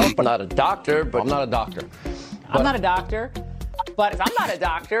expert myself, but... I'm not a doctor, but... I'm not a doctor. I'm not a doctor. But I'm not a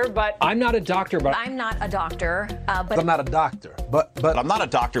doctor, but... I'm not a doctor, but... I'm not a doctor, but... I'm not a doctor, but I'm not a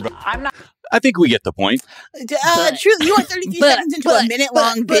doctor, but... I'm not... I think we get the point. Truly, you are 33 seconds into a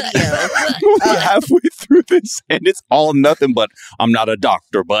minute-long video. We're halfway through this, and it's all nothing but, I'm not a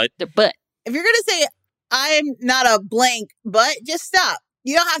doctor, but... If you're going to say, I'm not a blank, but just stop.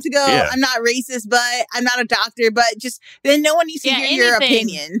 You don't have to go, I'm not racist, but I'm not a doctor, but just... Then no one needs to hear your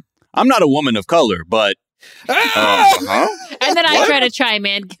opinion. I'm not a woman of color, but... And then I try to chime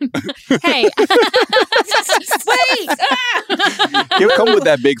in. Hey, wait! You come with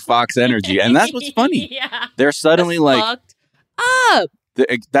that big Fox energy, and that's what's funny. Yeah. They're suddenly like, fucked up.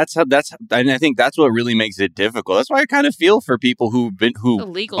 And I think that's what really makes it difficult. That's why I kind of feel for people who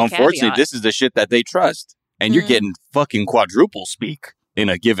unfortunately, caveat. This is the shit that they trust, and you're getting fucking quadruple speak in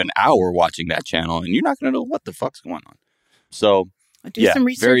a given hour watching that channel, and you're not going to know what the fuck's going on. So, do some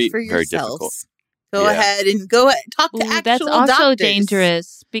research for yourselves. Go ahead and talk to actual That's also doctors.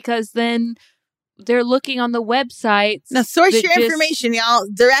 Dangerous because then they're looking on the websites. Now, source your information, y'all.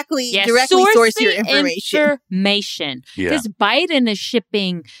 Directly source your information. Because Biden is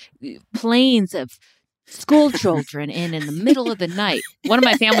shipping planes of school children in the middle of the night. One of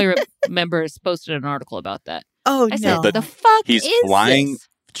my family members posted an article about that. Oh, I said, the fuck he's is flying this?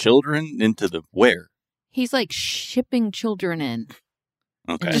 Children into the where? He's like shipping children in.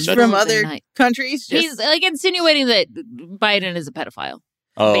 Okay. Just from other countries? He's like insinuating that Biden is a pedophile.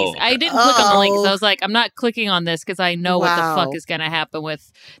 Oh, okay. I didn't click on the link because I was like, I'm not clicking on this because I know what the fuck is going to happen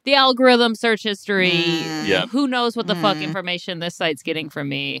with the algorithm, search history. Yeah. Who knows what the fuck information this site's getting from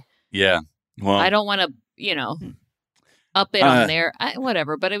me. Yeah. Well, I don't want to, up it on there.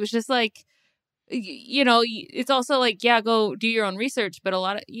 Whatever. But it was just like, it's also like, go do your own research. But a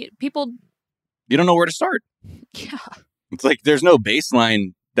lot of people... You don't know where to start. Yeah. It's like there's no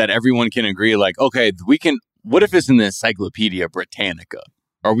baseline that everyone can agree. Like, okay, what if it's in the Encyclopedia Britannica?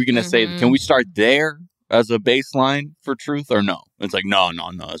 Are we going to say, can we start there? as a baseline for truth or no? It's like, no,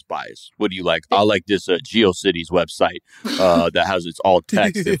 it's biased. What do you like? I like this GeoCities website that has its all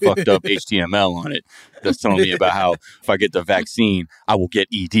text and fucked up HTML on it. That's telling me about how if I get the vaccine, I will get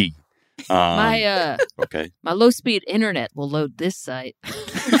ED. My low-speed internet will load this site.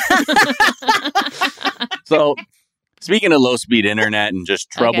 So, speaking of low-speed internet and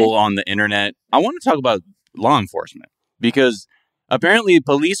just trouble on the internet, I want to talk about law enforcement because apparently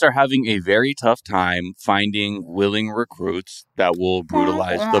police are having a very tough time finding willing recruits that will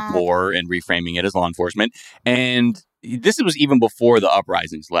brutalize the poor and reframing it as law enforcement. And this was even before the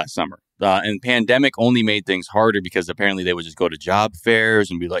uprisings last summer. And pandemic only made things harder because apparently they would just go to job fairs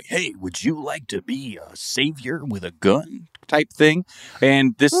and be like, hey, would you like to be a savior with a gun type thing?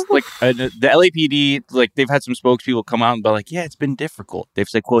 And this, the LAPD, they've had some spokespeople come out and be like, yeah, it's been difficult. They've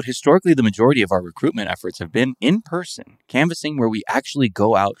said, quote, historically, the majority of our recruitment efforts have been in person, canvassing where we actually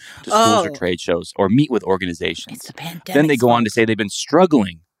go out to schools or trade shows or meet with organizations. It's the pandemic. Then they go on to say they've been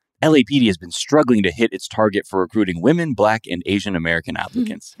struggling. LAPD has been struggling to hit its target for recruiting women, Black, and Asian American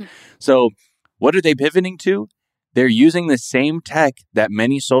applicants. So what are they pivoting to? They're using the same tech that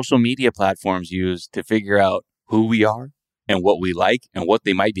many social media platforms use to figure out who we are and what we like and what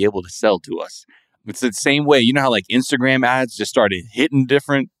they might be able to sell to us. It's the same way. You know how Instagram ads just started hitting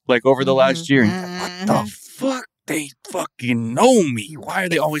different over the last year? And what the fuck? They fucking know me. Why are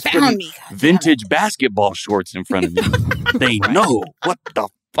they always putting vintage basketball shorts in front of me? They know. What the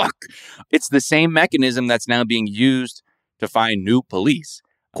fuck? It's the same mechanism that's now being used to find new police.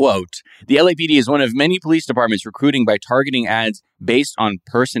 Quote, the LAPD is one of many police departments recruiting by targeting ads based on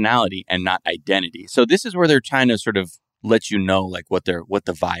personality and not identity. So this is where they're trying to sort of let you know what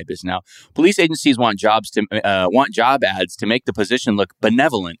the vibe is now. Police agencies want job ads to make the position look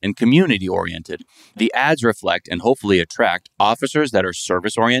benevolent and community oriented. The ads reflect and hopefully attract officers that are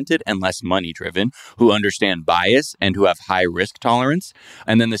service oriented and less money driven, who understand bias and who have high risk tolerance.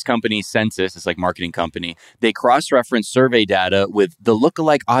 And then this company, Census, it's marketing company, they cross-reference survey data with the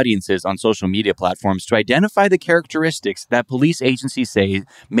lookalike audiences on social media platforms to identify the characteristics that police agencies say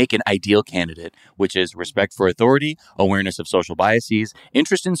make an ideal candidate, which is respect for authority, awareness of social biases,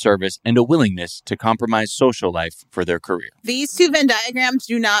 interest in service, and a willingness to compromise social life for their career. These two Venn diagrams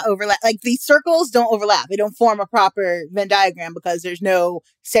do not overlap. These circles don't overlap. They don't form a proper Venn diagram because there's no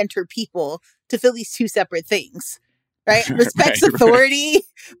center people to fill these two separate things, right? Respects authority,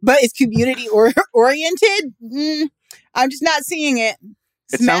 but is community oriented. I'm just not seeing it.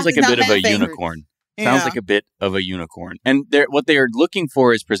 It sounds like a bit of a unicorn. Sounds like a bit of a unicorn. And what they are looking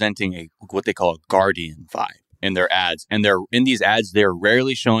for is presenting what they call a guardian vibe in their ads. And in these ads, they're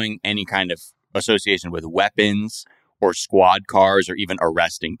rarely showing any kind of association with weapons or squad cars or even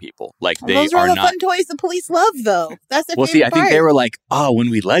arresting people. Those are the fun toys the police love, though. That's their favorite part. I think they were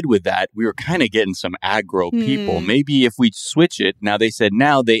when we led with that, we were kind of getting some aggro people. Maybe if we switch it,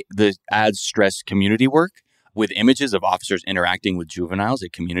 the ads stress community work with images of officers interacting with juveniles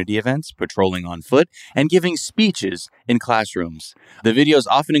at community events, patrolling on foot, and giving speeches in classrooms. The videos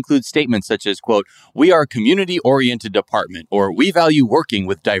often include statements such as, quote, we are a community-oriented department, or we value working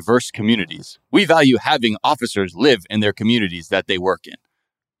with diverse communities. We value having officers live in their communities that they work in.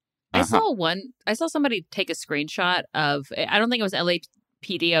 I saw somebody take a screenshot of, I don't think it was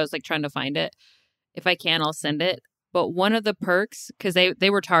LAPD. I was trying to find it. If I can, I'll send it. But one of the perks, because they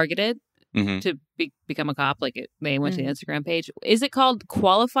were targeted, to become a cop, they went to the Instagram page. Is it called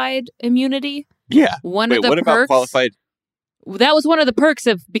qualified immunity? Yeah. What perks, about qualified? That was one of the perks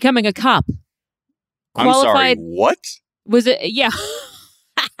of becoming a cop. I'm sorry, what? Was it? Yeah.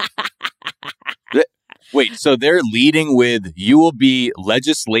 Wait, so they're leading with you will be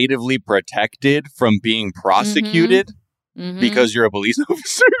legislatively protected from being prosecuted? Because you're a police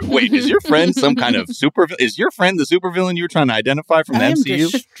officer? Wait, is your friend some kind of supervillain? Is your friend the supervillain you were trying to identify from the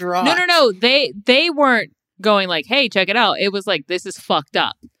MCU? Distraught. No. They weren't going hey, check it out. It was this is fucked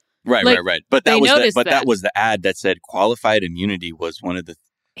up. Right. But that was the ad that said qualified immunity was one of the.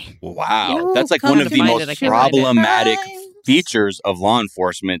 Wow, that's one of the most problematic features of law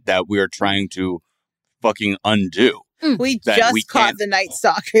enforcement that we are trying to fucking undo. We just caught the Night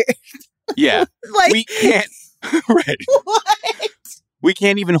Stalker. Yeah, we can't. Right. What? We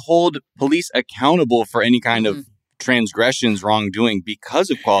can't even hold police accountable for any kind of transgressions, wrongdoing because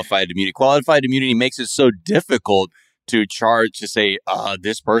of qualified immunity. Qualified immunity makes it so difficult to say,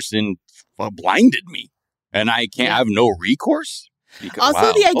 this person blinded me and I can't have no recourse. Because,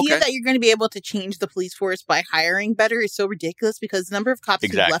 the idea that you're going to be able to change the police force by hiring better is so ridiculous because the number of cops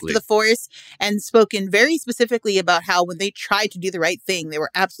who left the force and spoken very specifically about how when they tried to do the right thing, they were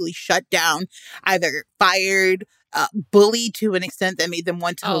absolutely shut down, either fired, bullied to an extent that made them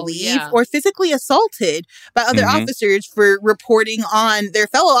want to leave, or physically assaulted by other officers for reporting on their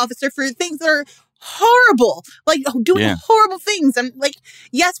fellow officer for things that are horrible, like doing horrible things. And like,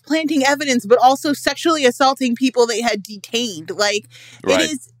 yes, planting evidence, but also sexually assaulting people they had detained. Like,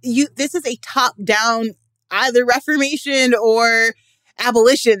 this is a top-down either reformation or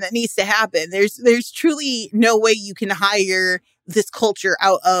abolition that needs to happen. There's truly no way you can hire this culture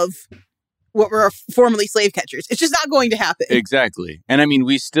out of what were formerly slave catchers. It's just not going to happen. Exactly. And I mean,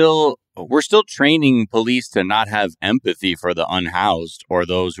 we're still training police to not have empathy for the unhoused or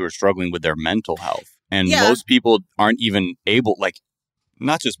those who are struggling with their mental health. And most people aren't even able, like,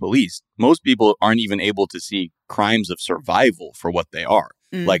 not just police, most people aren't even able to see crimes of survival for what they are.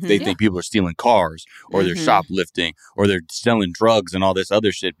 Like, they think people are stealing cars, or they're shoplifting, or they're selling drugs and all this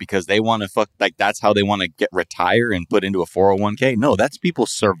other shit because they want to that's how they want to retire and put into a 401k. No, that's people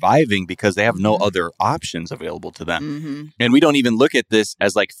surviving because they have no other options available to them. And we don't even look at this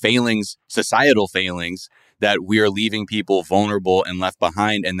as like failings, societal failings, that we are leaving people vulnerable and left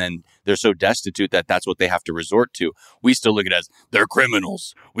behind. And then they're so destitute that that's what they have to resort to. We still look at it as they're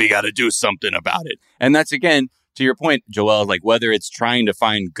criminals. We got to do something about it. And that's, again, to your point, Joelle, like whether it's trying to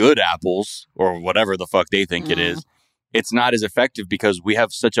find good apples or whatever the fuck they think it is, it's not as effective because we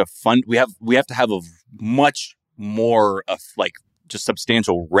have such a we have to have a much more of like just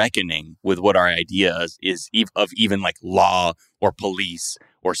substantial reckoning with what our idea is of even like law or police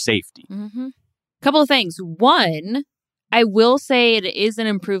or safety. Couple of things. One, I will say it is an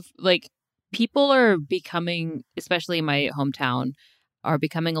improved, like, people are becoming, especially in my hometown, are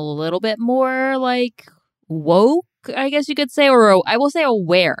becoming a little bit more like woke, I guess you could say, or I will say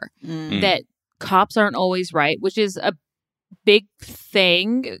aware that cops aren't always right, which is a big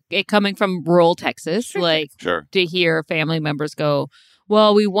thing coming from rural Texas. To hear family members go,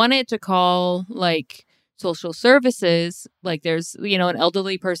 well, we wanted to call like social services, like there's, an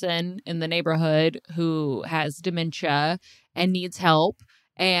elderly person in the neighborhood who has dementia and needs help,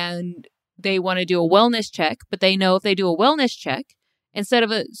 and they want to do a wellness check, but they know if they do a wellness check, instead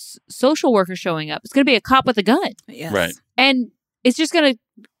of a social worker showing up, it's going to be a cop with a gun. Yes. Right. And it's just going to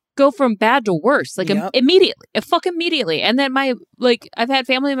go from bad to worse, like immediately. And then I've had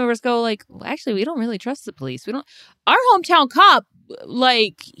family members go like, well, actually, we don't really trust the police. Our hometown cop,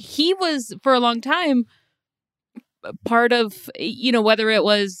 like, he was for a long time part of, whether it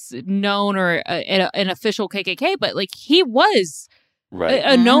was known or an official KKK, but like he was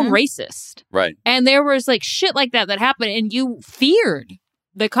a known racist. Right. And there was like shit like that happened, and you feared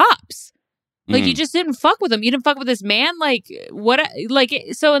the cops. Like, you just didn't fuck with them. You didn't fuck with this man. Like,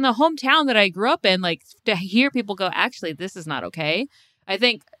 so in the hometown that I grew up in, like, to hear people go, actually, this is not okay, I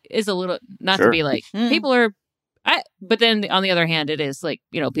think is a little, not to be like, people are, but then on the other hand, it is like,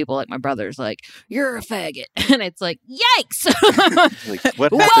 people like my brother's like, you're a faggot. And it's like, yikes. Like,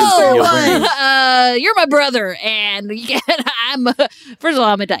 what happened? You're my brother. And first of all,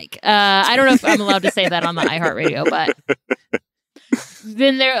 I'm a dyke. I don't know if I'm allowed to say that on the iHeartRadio, but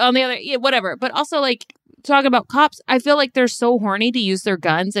then they're on the other, whatever. But also, like, talking about cops, I feel like they're so horny to use their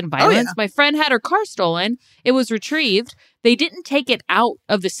guns and violence. My friend had her car stolen. It was retrieved. They didn't take it out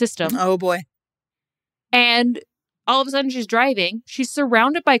of the system. Oh, boy. And all of a sudden, she's driving. She's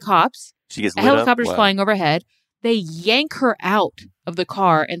surrounded by cops. She gets helicopters flying overhead. They yank her out of the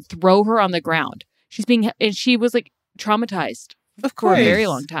car and throw her on the ground. And she was like traumatized for a very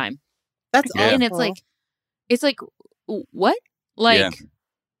long time. That's awful. And it's like, what? Like,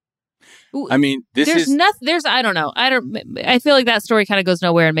 I mean, I don't know. I feel like that story kind of goes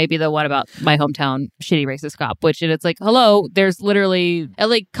nowhere, and maybe the one about my hometown shitty racist cop, which it's like, hello, there's literally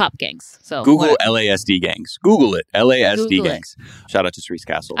LA cop gangs. So Google LASD gangs. Google it. LASD gangs. Shout out to Cerise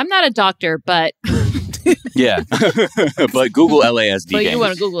Castle. I'm not a doctor, but yeah, but Google LASD gangs. But you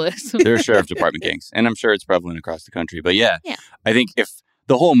want to Google this? They're sheriff department gangs, and I'm sure it's prevalent across the country. But yeah, I think if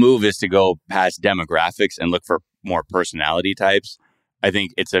the whole move is to go past demographics and look for more personality types, I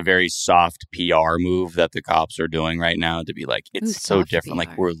think it's a very soft PR move that the cops are doing right now to be like, it's so different. PR.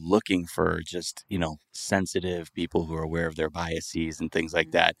 Like, we're looking for just, sensitive people who are aware of their biases and things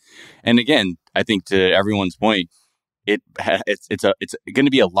like that. And again, I think to everyone's point, it's going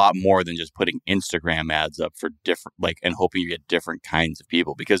to be a lot more than just putting Instagram ads up for different, like, and hoping you get different kinds of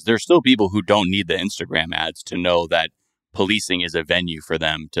people, because there's still people who don't need the Instagram ads to know that policing is a venue for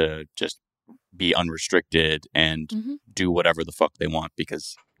them to just be unrestricted and do whatever the fuck they want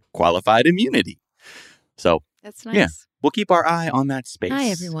because qualified immunity. So that's nice. Yeah, we'll keep our eye on that space. Hi,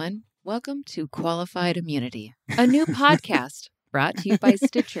 everyone. Welcome to Qualified Immunity, a new podcast brought to you by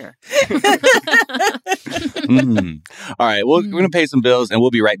Stitcher. All right. Well, we're going to pay some bills and we'll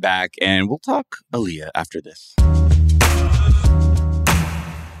be right back, and we'll talk Aaliyah after this.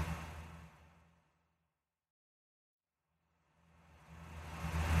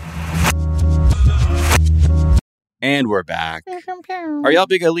 And we're back. Are y'all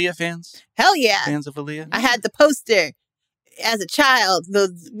big Aaliyah fans? Hell yeah. Fans of Aaliyah? I had the poster as a child,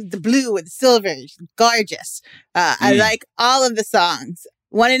 the blue with the silver, gorgeous. I like all of the songs.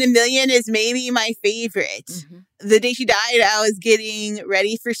 1 in a Million is maybe my favorite. Mm-hmm. The day she died, I was getting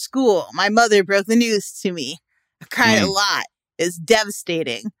ready for school. My mother broke the news to me. I cried a lot. It's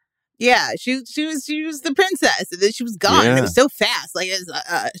devastating. Yeah, she was the princess, and then she was gone. Yeah. It was so fast, like it was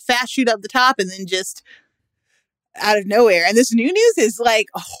a fast shoot up the top, and then just out of nowhere. And this new news is like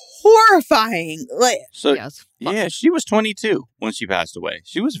horrifying. Like, so yeah, she was 22 when she passed away.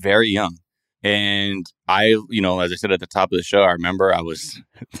 She was very young. And I, as I said at the top of the show, I remember I was,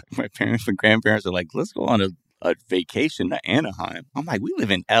 my parents and grandparents are like, let's go on a vacation to Anaheim. I'm like, we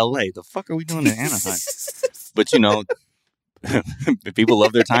live in LA. The fuck are we doing in Anaheim? But, people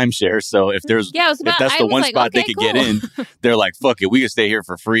love their timeshare. So if that's the one spot they could get in, they're like, fuck it. We can stay here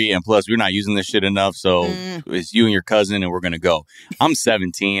for free. And plus, we're not using this shit enough. So it's you and your cousin and we're going to go. I'm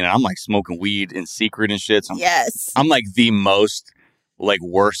 17 and I'm like smoking weed in secret and shit. So I'm like the most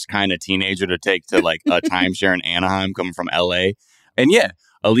worst kind of teenager to take to like a timeshare in Anaheim coming from LA. And yeah,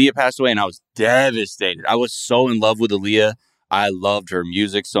 Aaliyah passed away and I was devastated. I was so in love with Aaliyah. I loved her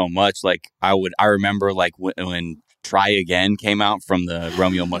music so much. Like I remember like when Try Again came out from the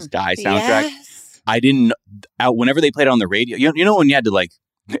Romeo Must Die soundtrack. Yes. I didn't, whenever they played it on the radio, you know when you had to like,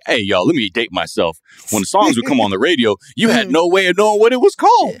 hey y'all, let me date myself. When the songs would come on the radio, you had no way of knowing what it was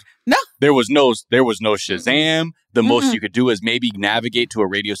called. No. There was no Shazam. The most you could do is maybe navigate to a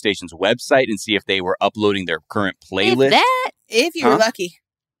radio station's website and see if they were uploading their current playlist. If you were lucky.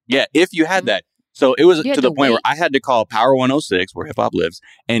 Yeah, if you had that. So it was to the point where I had to call Power 106, where hip hop lives,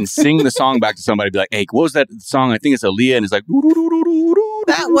 and sing the song back to somebody. Be like, hey, what was that song? I think it's Aaliyah. And it's like,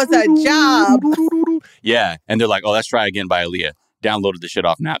 that was a job. Yeah. And they're like, oh, that's Try Again by Aaliyah. Downloaded the shit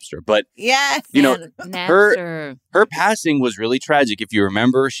off Napster. But, yes, her passing was really tragic. If you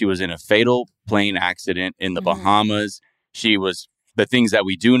remember, she was in a fatal plane accident in the Bahamas. The things that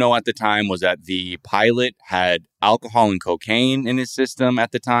we do know at the time was that the pilot had alcohol and cocaine in his system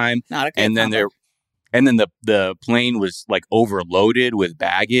at the time. Not okay. And then the plane was like overloaded with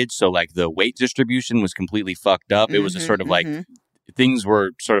baggage. So like the weight distribution was completely fucked up. It was a sort of like things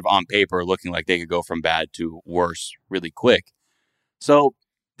were sort of on paper looking like they could go from bad to worse really quick. So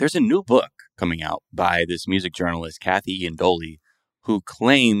there's a new book coming out by this music journalist, Kathy Iandoli, who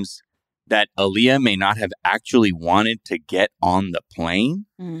claims that Aaliyah may not have actually wanted to get on the plane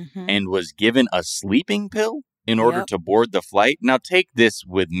and was given a sleeping pill in order to board the flight. Now, take this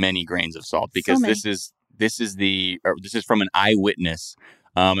with many grains of salt, because this is from an eyewitness,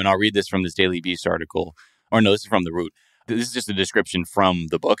 and I'll read this from this Daily Beast article. Or no, this is from The Root. This is just a description from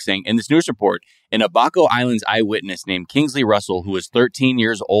the book saying, in this news report, an Abaco Islands eyewitness named Kingsley Russell, who was 13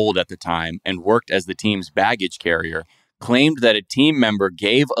 years old at the time and worked as the team's baggage carrier, claimed that a team member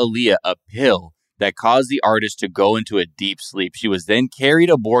gave Aaliyah a pill that caused the artist to go into a deep sleep. She was then carried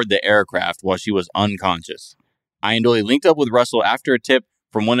aboard the aircraft while she was unconscious. Iandoli linked up with Russell after a tip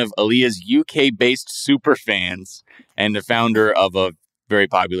from one of Aaliyah's UK-based super fans and the founder of a very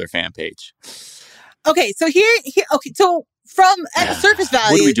popular fan page. Okay, so so from at the surface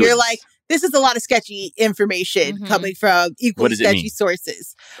value, you're like, this is a lot of sketchy information coming from equally sketchy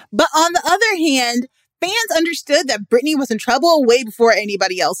sources. But on the other hand, fans understood that Britney was in trouble way before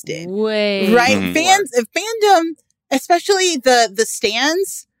anybody else did. Right? Fandom, especially the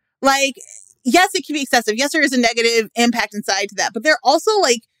stans, like, yes, it can be excessive. Yes, there is a negative impact inside to that. But they're also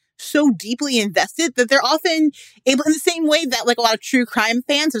like so deeply invested that they're often able, in the same way that like a lot of true crime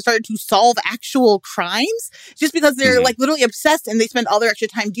fans have started to solve actual crimes, just because they're like literally obsessed and they spend all their extra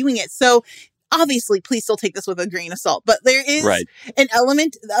time doing it. So obviously, please still take this with a grain of salt. But there is an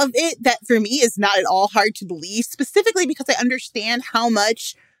element of it that for me is not at all hard to believe, specifically because I understand how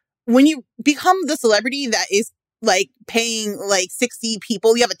much when you become the celebrity that is like paying like 60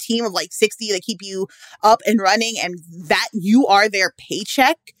 people, you have a team of like 60 that keep you up and running, and that you are their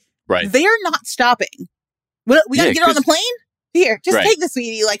paycheck. Right. They are not stopping. We got to get on the plane? Here, just take this,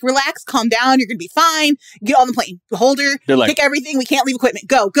 sweetie. Like, relax, calm down. You're going to be fine. Get on the plane. Hold her. Pick everything. We can't leave equipment.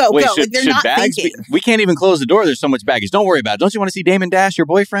 Go, go, go. Like, they're not thinking. We can't even close the door. There's so much baggage. Don't worry about it. Don't you want to see Damon Dash, your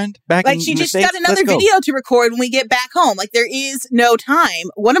boyfriend, back in the States? Like, she just got another video to record when we get back home. Like, there is no time.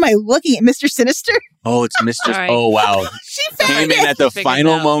 What am I looking at? Mr. Sinister? Oh, it's Mr. Oh, wow. She came in at the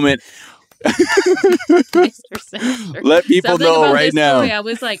final moment. Mr. Sinister. Let people know right now. Story, I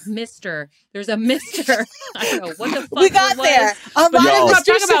was like, Mr. There's a Mr. I don't know what the fuck we got there. But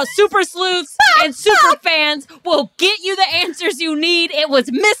talk about super sleuths and super fans will get you the answers you need. It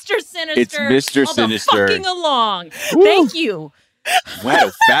was Mr. Sinister. It's Mr. Sinister. Fucking along. Thank you. had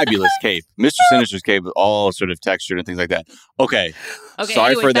a fabulous cape. Mr. Sinister's cape was all sort of textured and things like that. Okay.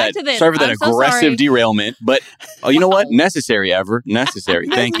 Sorry anyway, for that. Sorry for that aggressive derailment. But you know what? Necessary, Ever. Necessary.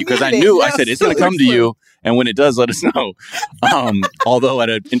 Thank you. Because I knew, I said, it's going to come to you. And when it does, let us know. Although at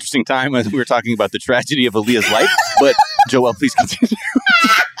an interesting time, as we were talking about the tragedy of Aaliyah's life. But Joelle, please continue.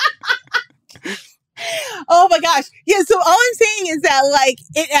 Oh my gosh. Yeah. So all I'm saying is that like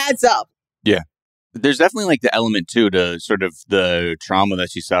it adds up. Yeah. There's definitely like the element too to sort of the trauma that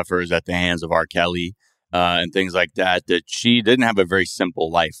she suffers at the hands of R. Kelly and things like that, that she didn't have a very simple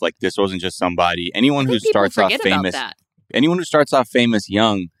life. Like this wasn't just somebody, anyone who starts off famous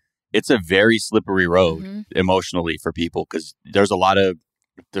young, it's a very slippery road emotionally for people because there's a lot of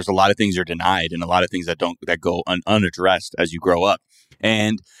things you're denied and a lot of things that go unaddressed as you grow up.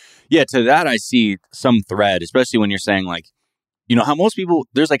 And yeah, to that, I see some thread, especially when you're saying like, you know how most people,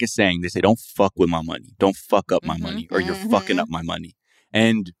 there's like a saying, they say, don't fuck with my money. Don't fuck up my money or you're fucking up my money.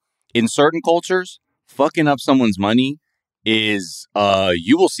 And in certain cultures, fucking up someone's money is,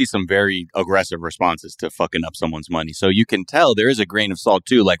 you will see some very aggressive responses to fucking up someone's money. So you can tell there is a grain of salt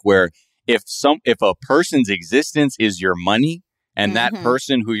too, like where if a person's existence is your money and that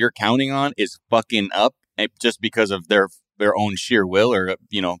person who you're counting on is fucking up just because of their own sheer will or,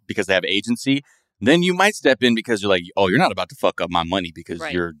 you know, because they have agency, then you might step in because you're like, oh, you're not about to fuck up my money because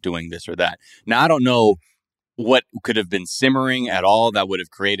you're doing this or that. Now, I don't know what could have been simmering at all that would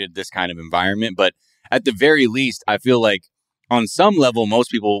have created this kind of environment. But at the very least, I feel like on some level, most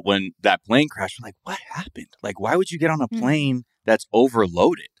people, when that plane crashed, were like, what happened? Like, why would you get on a plane that's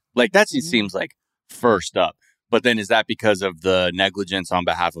overloaded? Like, that just seems like first up. But then is that because of the negligence on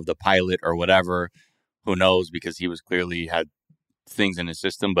behalf of the pilot or whatever? Who knows? Because he was clearly had things in his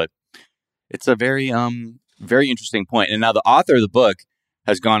system. But it's a very, very interesting point. And now the author of the book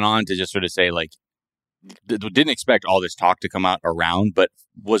has gone on to just sort of say, like, didn't expect all this talk to come out around, but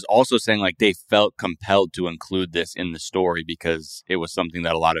was also saying, like, they felt compelled to include this in the story because it was something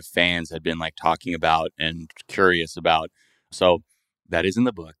that a lot of fans had been, like, talking about and curious about. So that is in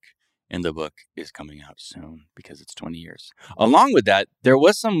the book. And the book is coming out soon because it's 20 years. Along with that, there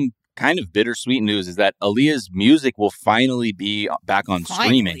was some kind of bittersweet news is that Aaliyah's music will finally be back on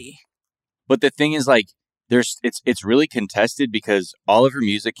streaming. But the thing is, like, it's really contested because all of her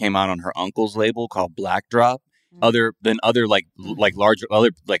music came out on her uncle's label called Black Drop. Other labels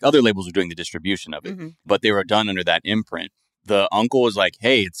were doing the distribution of it, but they were done under that imprint. The uncle was like,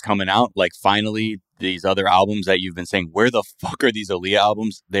 "Hey, it's coming out! Like, finally, these other albums that you've been saying, where the fuck are these Aaliyah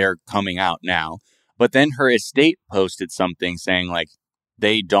albums? They're coming out now." But then her estate posted something saying, like,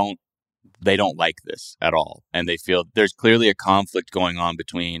 they don't like this at all. And they feel there's clearly a conflict going on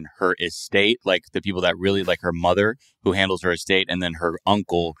between her estate, like the people that really like her mother who handles her estate, and then her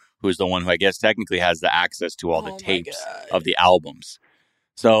uncle, who's the one who I guess technically has the access to all the tapes of the albums.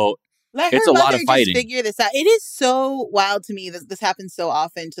 So it's a lot of fighting. Just figure this out. It is so wild to me that this happens so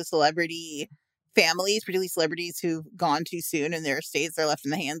often to celebrity families, particularly celebrities who've gone too soon and their estates are left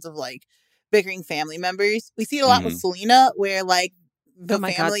in the hands of like bickering family members. We see it a lot with Selena, where like the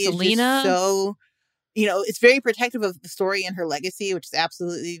family is just so, you know, it's very protective of the story and her legacy, which is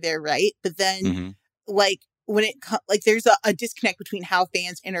absolutely their right. But then, like, when it like, there's a disconnect between how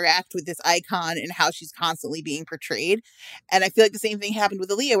fans interact with this icon and how she's constantly being portrayed. And I feel like the same thing happened with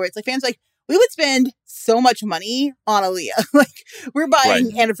Aaliyah, where it's like fans are like, we would spend so much money on Aaliyah. Like, we're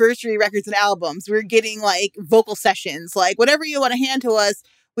buying anniversary records and albums. We're getting like vocal sessions, like whatever you want to hand to us,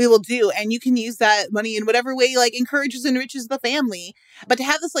 we will do. And you can use that money in whatever way, like, encourages and enriches the family. But to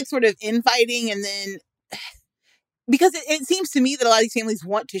have this, like, sort of infighting and then, because it seems to me that a lot of these families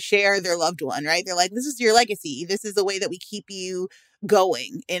want to share their loved one, right? They're like, this is your legacy. This is the way that we keep you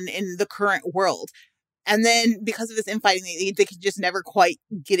going in the current world. And then because of this infighting, they can just never quite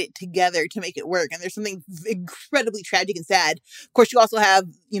get it together to make it work. And there's something incredibly tragic and sad. Of course, you also have,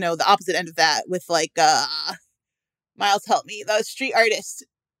 you know, the opposite end of that with, like, Miles, help me, the street artist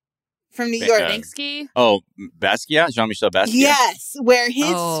from New York. Banksy? Oh, Basquiat? Jean-Michel Basquiat? Yes, where his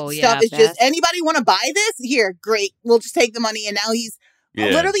stuff is just, anybody want to buy this? Here, great. We'll just take the money. And now he's,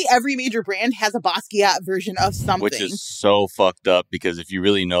 literally every major brand has a Basquiat version of something. Which is so fucked up because if you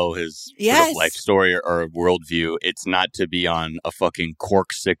really know his sort of life story or worldview, it's not to be on a fucking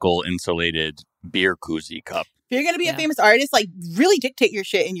corksicle insulated beer koozie cup. If you're going to be a famous artist, like, really dictate your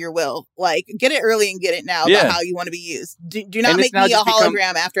shit in your will. Like, get it early and get it now about how you want to be used. Do not make me a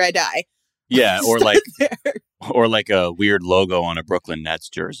hologram after I die. Yeah, or like a weird logo on a Brooklyn Nets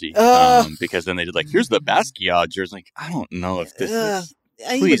jersey. Because then they did, like, here's the Basquiat jersey. Like, I don't know if this is...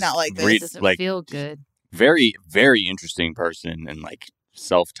 You would not like this. It doesn't feel good. Very, very interesting person and, like,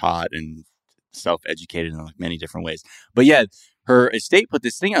 self-taught and self-educated in like many different ways. But yeah, her estate put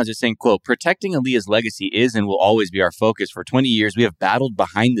this thing out just saying, quote, protecting Aaliyah's legacy is and will always be our focus. For 20 years, we have battled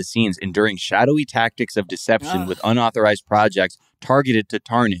behind the scenes, enduring shadowy tactics of deception with unauthorized projects targeted to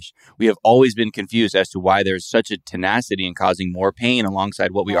tarnish. We have always been confused as to why there's such a tenacity in causing more pain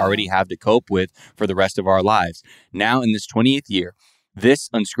alongside what we already have to cope with for the rest of our lives. Now, in this 20th year, this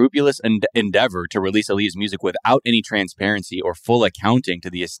unscrupulous endeavor to release Aaliyah's music without any transparency or full accounting to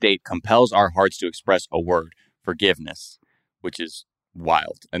the estate compels our hearts to express a word, forgiveness, which is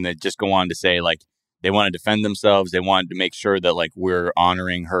wild. And they just go on to say, like, they want to defend themselves. They wanted to make sure that, like, we're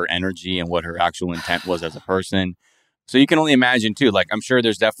honoring her energy and what her actual intent was as a person. So you can only imagine, too, like, I'm sure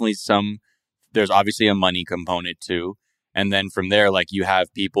there's definitely there's obviously a money component, too. And then from there, like, you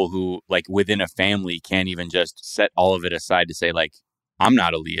have people who, like, within a family can't even just set all of it aside to say, like, I'm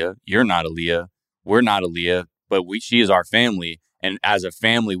not Aaliyah, you're not Aaliyah, we're not Aaliyah, but she is our family. And as a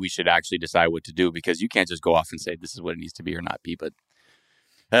family, we should actually decide what to do, because you can't just go off and say this is what it needs to be or not be. But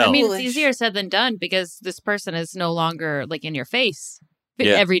hell. I mean, it's easier said than done, because this person is no longer like in your face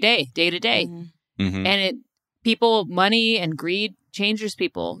every day, day to day. Mm-hmm. And money and greed changes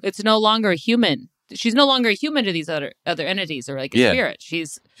people. It's no longer a human. She's no longer a human to these other entities, or like a spirit.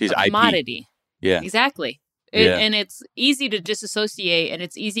 She's a commodity. Yeah, exactly. And it's easy to disassociate, and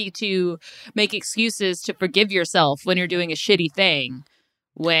it's easy to make excuses to forgive yourself when you're doing a shitty thing,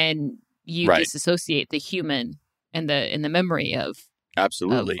 when you disassociate the human and the memory of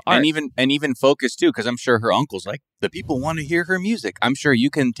absolutely of art. and even focus too, because I'm sure her uncle's like, the people want to hear her music. I'm sure you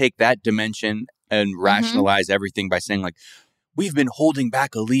can take that dimension and rationalize everything by saying, like, we've been holding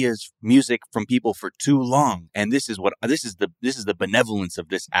back Aaliyah's music from people for too long, and this is the benevolence of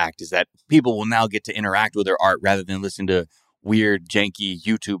this act, is that people will now get to interact with her art rather than listen to weird, janky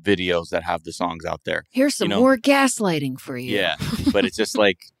YouTube videos that have the songs out there. Here's some more gaslighting for you. Yeah, but it's just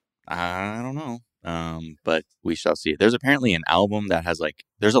like, I don't know. But we shall see. There's apparently an album that has like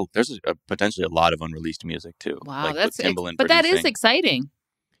there's potentially a lot of unreleased music too. Wow, like, that's Timbaland but that producing. is exciting.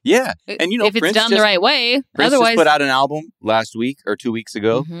 Yeah, and if it's Prince done the right way. Prince Otherwise, just put out an album last week or 2 weeks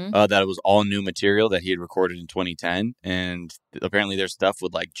ago that was all new material that he had recorded in 2010, and apparently there's stuff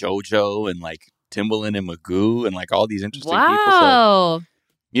with like JoJo and like Timbaland and Magoo and like all these interesting people. So,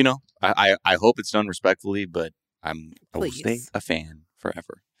 I hope it's done respectfully, but I will stay a fan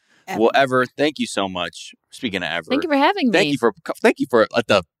forever. Well, Ever, thank you so much. Speaking of Ever, thank you for having me. Thank you for at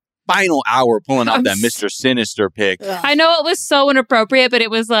the final hour pulling out that Mr. Sinister pick. I know it was so inappropriate, but it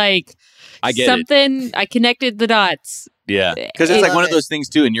was like I connected the dots. Yeah, because it's like one of those things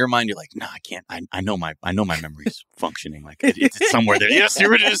too. In your mind, you're like, no, I can't. I know my memory's functioning. Like it's somewhere there. Yes,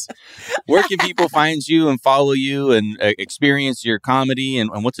 here it is. Where can people find you and follow you and experience your comedy?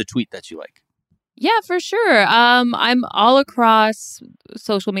 And what's a tweet that you like? Yeah, for sure. I'm all across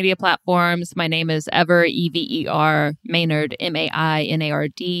social media platforms. My name is Ever, Ever Maynard,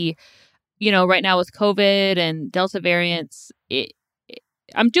 Mainard. Right now with COVID and Delta variants,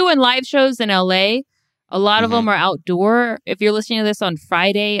 I'm doing live shows in LA. A lot of them are outdoor. If you're listening to this on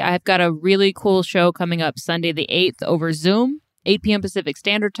Friday, I've got a really cool show coming up Sunday the 8th over Zoom, 8 p.m. Pacific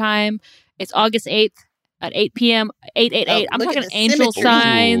Standard Time. It's August 8th. At 8 p.m., 888. I'm talking angel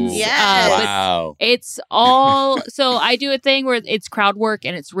signs. Yes. Wow. It's all... So I do a thing where it's crowd work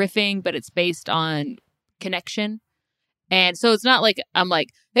and it's riffing, but it's based on connection. And so it's not like I'm like,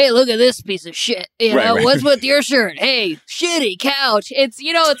 hey, look at this piece of shit. What's with your shirt? Hey, shitty couch. It's,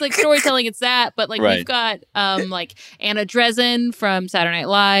 it's like storytelling. It's that. But like we've got like Anna Dresden from Saturday Night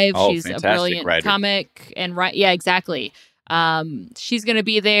Live. Oh, she's a brilliant comic. And yeah, exactly. She's going to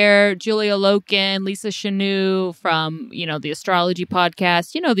be there. Julia Loken, Lisa Chanou from, the astrology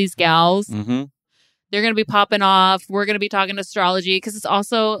podcast. These gals. Mm-hmm. They're going to be popping off. We're going to be talking astrology because it's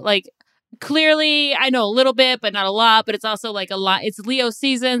also like, clearly, I know a little bit, but not a lot. But it's also like a lot. It's Leo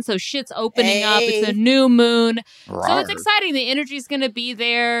season, so shit's opening up. It's a new moon. Rawr. So it's exciting. The energy's going to be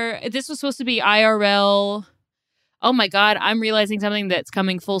there. This was supposed to be IRL. Oh my God, I'm realizing something that's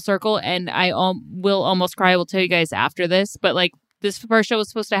coming full circle, and I will almost cry. I will tell you guys after this, but like this first show was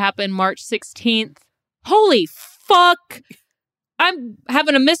supposed to happen March 16th. Holy fuck! I'm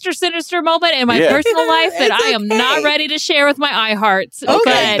having a Mr. Sinister moment in my personal life that I am not ready to share with my iHearts.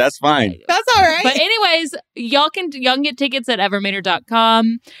 Okay, that's fine. That's all right. But anyways, y'all can get tickets at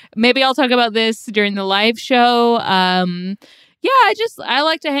evermaynard.com. Maybe I'll talk about this during the live show. I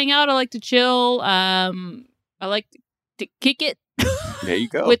like to hang out. I like to chill. I like to kick it. There you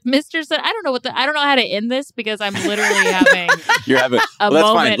go. With Mr. I don't know how to end this because I'm literally having You're having a that's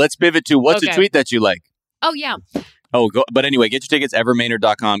moment. fine. Let's pivot to what's a tweet that you like. Oh yeah. Oh, but anyway, get your tickets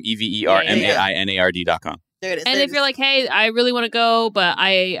evermaynard.com, EverMainard.com. There it is. And if you're like, hey, I really want to go, but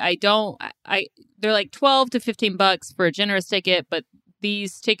I don't, they're like $12 to $15 for a generous ticket, but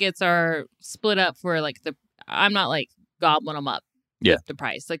these tickets are split up for like I'm not like gobbling them up. Yeah. With the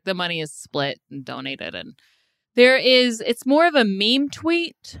price. Like the money is split and donated. And it's more of a meme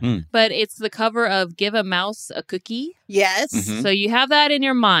tweet, but it's the cover of Give a Mouse a Cookie. Yes. Mm-hmm. So you have that in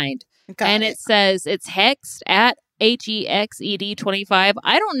your mind. And it says it's hexed at HEXED 25.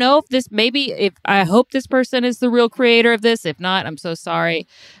 I don't know if I hope this person is the real creator of this. If not, I'm so sorry.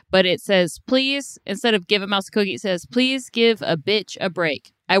 But it says, please, instead of give a mouse a cookie, it says, please give a bitch a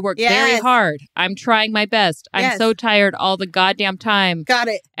break. I work very hard. I'm trying my best. I'm so tired all the goddamn time. Got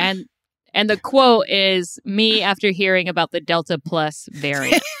it. And the quote is me after hearing about the Delta Plus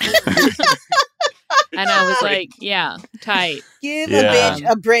variant. And I was like, yeah, tight. Give a bitch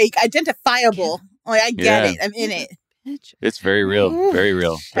a break. Identifiable. Like, I get it. I'm in it. It's very real. Very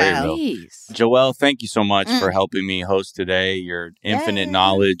real. Very real. Joelle, thank you so much for helping me host today. Your infinite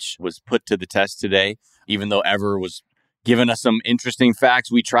knowledge was put to the test today. Even though Ever was giving us some interesting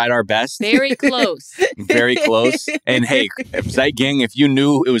facts, we tried our best. Very close. Very close. And hey, Zeit Gang, if you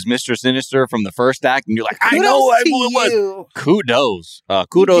knew it was Mr. Sinister from the first act, and you're like, I know who it was. Kudos.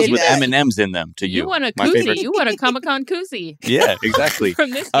 Kudos with M&Ms in them to you. You want a koozie. You want a Comic-Con koozie. Yeah, exactly. From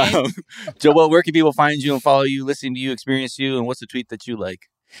this game. Joelle, where can people find you and follow you, listen to you, experience you, and what's the tweet that you like?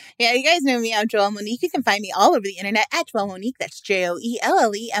 Yeah, you guys know me. I'm Joelle Monique. You can find me all over the internet at Joelle Monique. That's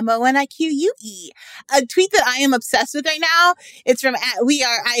JoelleMonique. A tweet that I am obsessed with right now. It's from We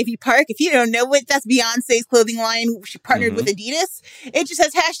Are Ivy Park. If you don't know what, that's Beyonce's clothing line. She partnered with Adidas. It just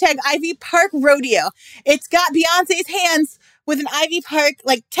says hashtag Ivy Park Rodeo. It's got Beyonce's hands with an Ivy Park,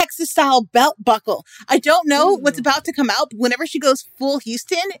 like Texas-style belt buckle. I don't know what's about to come out, but whenever she goes full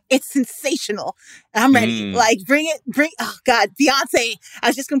Houston, it's sensational. I'm ready. Like, oh God, Beyonce. I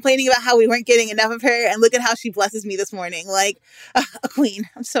was just complaining about how we weren't getting enough of her, and look at how she blesses me this morning. Like, a queen.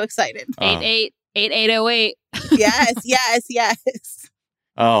 I'm so excited. 888808. Yes.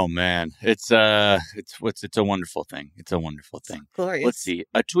 Oh man, it's a wonderful thing. It's a wonderful thing. Glorious. Let's see.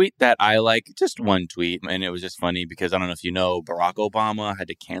 A tweet that I like, just one tweet, and it was just funny because I don't know if you know, Barack Obama had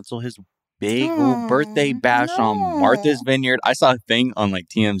to cancel his big old birthday bash on Martha's Vineyard. I saw a thing on like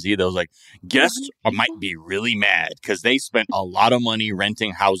TMZ that was like, guests might be really mad because they spent a lot of money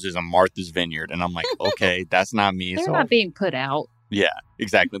renting houses on Martha's Vineyard, and I'm like, okay, that's not me. They're not being put out. Yeah,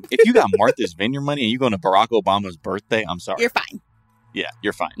 exactly. If you got Martha's Vineyard money and you going to Barack Obama's birthday, I'm sorry. You're fine. Yeah,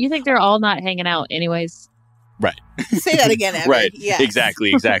 you're fine. You think they're all not hanging out anyways? Right. Say that again, Evan. Right. Yes.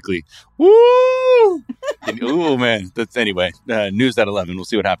 Exactly. Woo! Oh, man. That's anyway. News at 11. We'll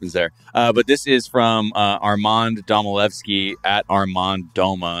see what happens there. But this is from Armand Domilevsky at Armand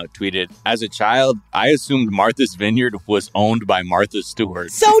Doma. Tweeted, as a child, I assumed Martha's Vineyard was owned by Martha Stewart.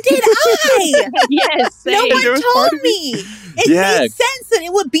 So did I. Yes. No one told me. It made sense that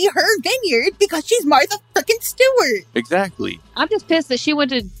it would be her vineyard because she's Martha freaking Stewart. Exactly. I'm just pissed that she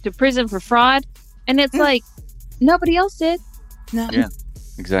went to prison for fraud. And it's like, nobody else did. No. Yeah,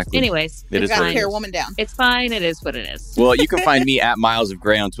 exactly. Anyways, it is got to tear a woman down. It's fine. It is what it is. Well, you can find me at Miles of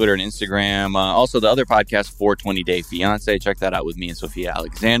Gray on Twitter and Instagram. Also, the other podcast, 420 Day Fiance. Check that out with me and Sophia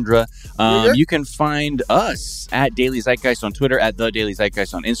Alexandra. You can find us at Daily Zeitgeist on Twitter, at The Daily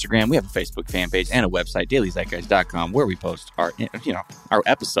Zeitgeist on Instagram. We have a Facebook fan page and a website, dailyzeitgeist.com, where we post our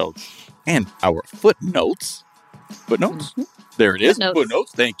episodes and our footnotes. Footnotes? There it is.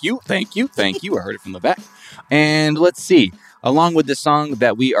 Footnotes. Thank you. I heard it from the back. And let's see. Along with the song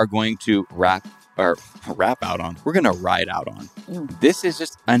that we are going to rap out on, we're going to ride out on. This is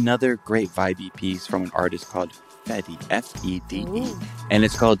just another great vibey piece from an artist called Fede, F-E-D-E. And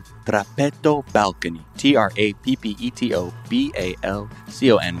it's called Trappeto Balcony, Trappeto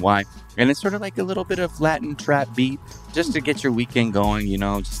Balcony. And it's sort of like a little bit of Latin trap beat just to get your weekend going,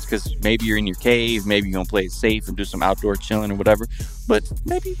 just because maybe you're in your cave, maybe you're going to play it safe and do some outdoor chilling or whatever. But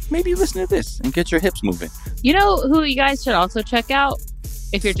maybe listen to this and get your hips moving. You know who you guys should also check out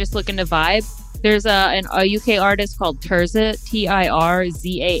if you're just looking to vibe? There's a UK artist called Tirzah, Tirzah.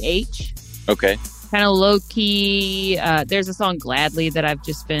 Okay. Kind of low-key. There's a song, Gladly, that I've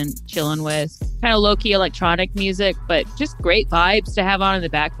just been chilling with. Kind of low-key electronic music, but just great vibes to have on in the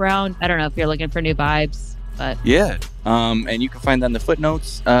background. I don't know if you're looking for new vibes, but... Yeah. And you can find that in the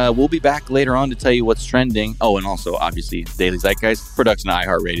footnotes. We'll be back later on to tell you what's trending. Oh, and also, obviously, Daily Zeitgeist, production of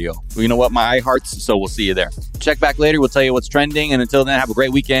iHeartRadio. Well, you know what? My iHearts, so we'll see you there. Check back later. We'll tell you what's trending. And until then, have a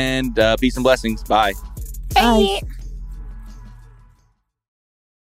great weekend. Peace and blessings. Bye. Bye.